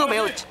每天都没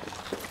有。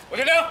我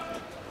先亮。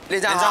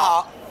连长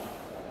好。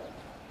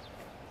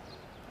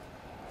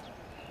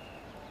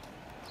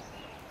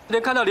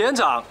连看到连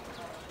长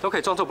都可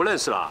以装作不认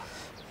识啦。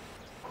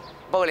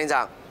报告连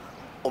长，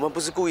我们不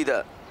是故意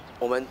的，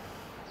我们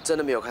真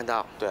的没有看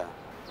到。对啊。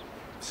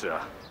是啊，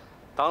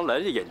当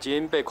人的眼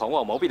睛被狂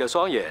妄蒙蔽了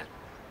双眼，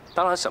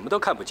当然什么都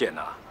看不见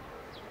啦。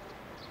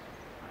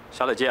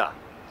小磊姐啊。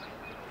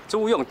 这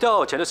吴勇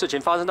调钱的事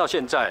情发生到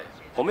现在，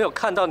我没有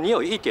看到你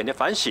有一点点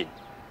反省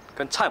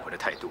跟忏悔的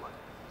态度。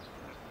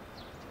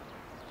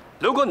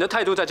如果你的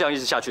态度再这样一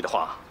直下去的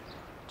话，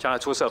将来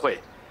出社会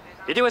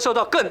一定会受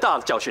到更大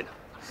的教训。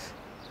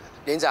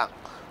连长，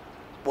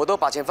我都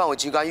把钱放回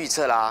机关预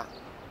测啦，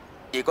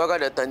也乖乖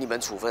的等你们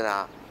处分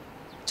啊，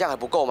这样还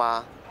不够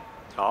吗？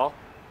好，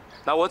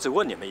那我只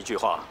问你们一句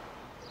话：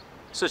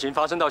事情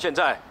发生到现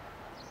在，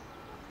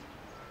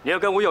你有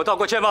跟吴勇道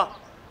过歉吗？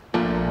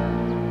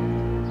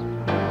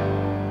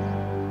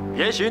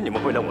 也许你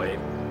们会认为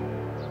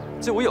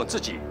是吴勇自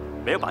己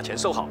没有把钱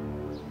收好，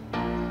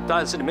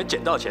但是你们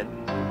捡到钱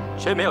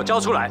却没有交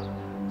出来，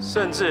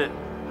甚至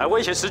还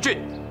威胁时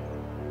俊。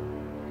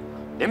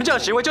你们这样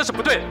行为就是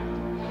不对的。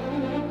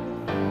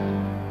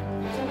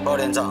报告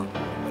连长，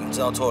我们知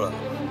道错了。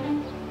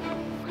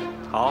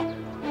好，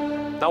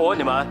那我问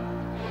你们，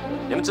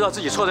你们知道自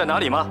己错在哪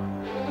里吗？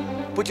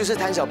不就是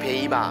贪小便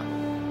宜嘛？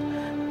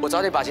我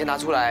早点把钱拿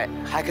出来，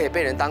还可以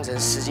被人当成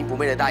拾金不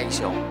昧的大英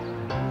雄。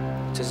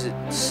 真是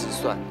失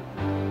算，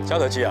肖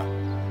德基啊，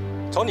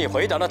从你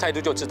回答的态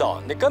度就知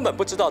道，你根本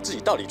不知道自己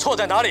到底错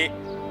在哪里。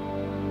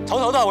从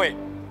头到尾，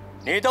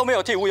你都没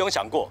有替吴勇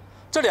想过，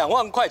这2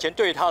万块钱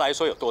对于他来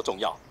说有多重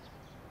要。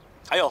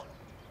还有，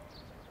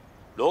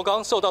罗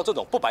刚受到这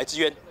种不白之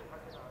冤，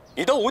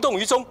你都无动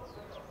于衷，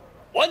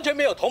完全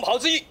没有同袍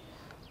之意。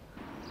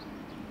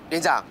连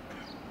长，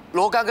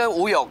罗刚跟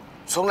吴勇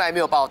从来没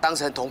有把我当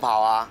成同袍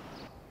啊。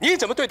你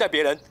怎么对待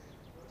别人，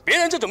别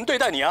人就怎么对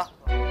待你啊。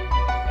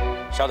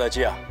 肖德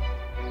基啊，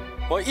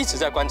我一直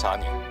在观察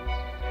你。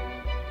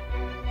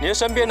你的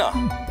身边呢，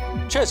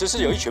确实是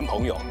有一群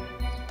朋友，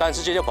但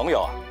是这些朋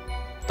友啊，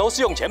都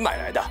是用钱买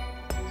来的。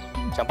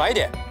讲白一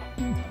点，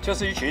就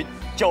是一群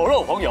酒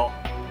肉朋友。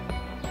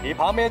你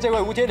旁边这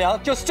位吴天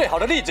良就是最好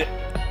的例子。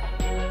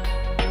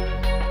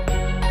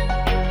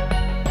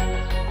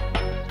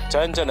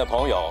真正的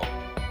朋友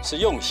是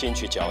用心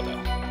去交的。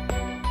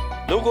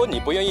如果你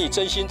不愿意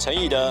真心诚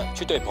意的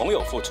去对朋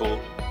友付出，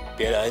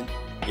别人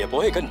也不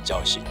会跟你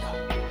交心的。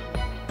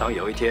 当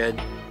有一天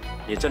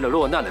你真的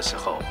落难的时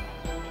候，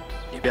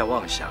你不要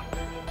妄想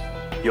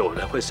有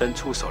人会伸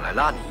出手来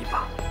拉你一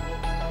把。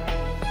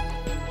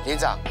连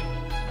长，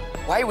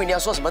我还以为你要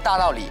说什么大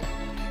道理，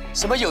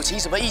什么友情，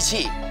什么义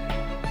气，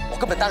我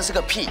根本当是个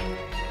屁。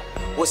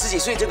我10几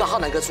岁就跟浩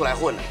南哥出来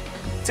混了，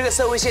这个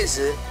社会现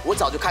实我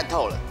早就看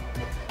透了。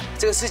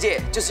这个世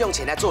界就是用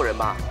钱来做人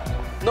嘛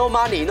 ，No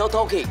money, no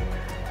talking，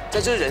 这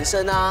就是人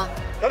生啊。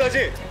姚德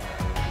记，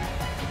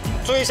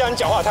注意一下你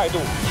讲话的态度。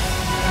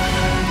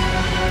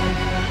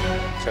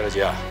 肖德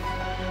基啊，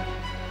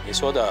你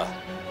说的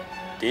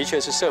的确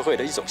是社会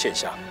的一种现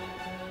象，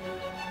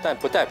但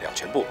不代表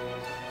全部，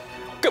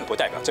更不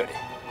代表这里。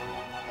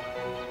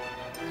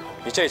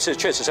你这次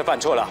确实是犯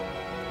错了，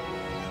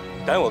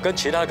等我跟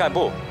其他的干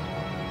部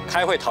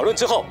开会讨论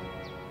之后，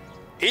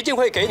一定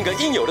会给你个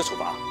应有的处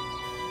罚。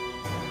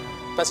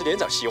但是连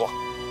长希望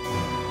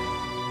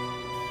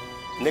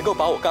你能够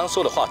把我刚刚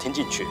说的话听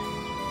进去，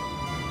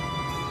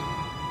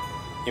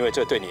因为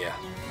这对你啊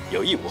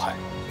有益无害。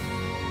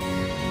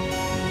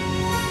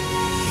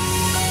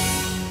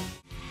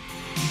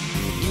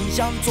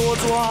 像茁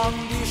壮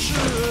的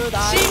时代。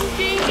新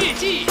兵日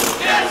记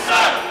，Yes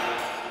sir。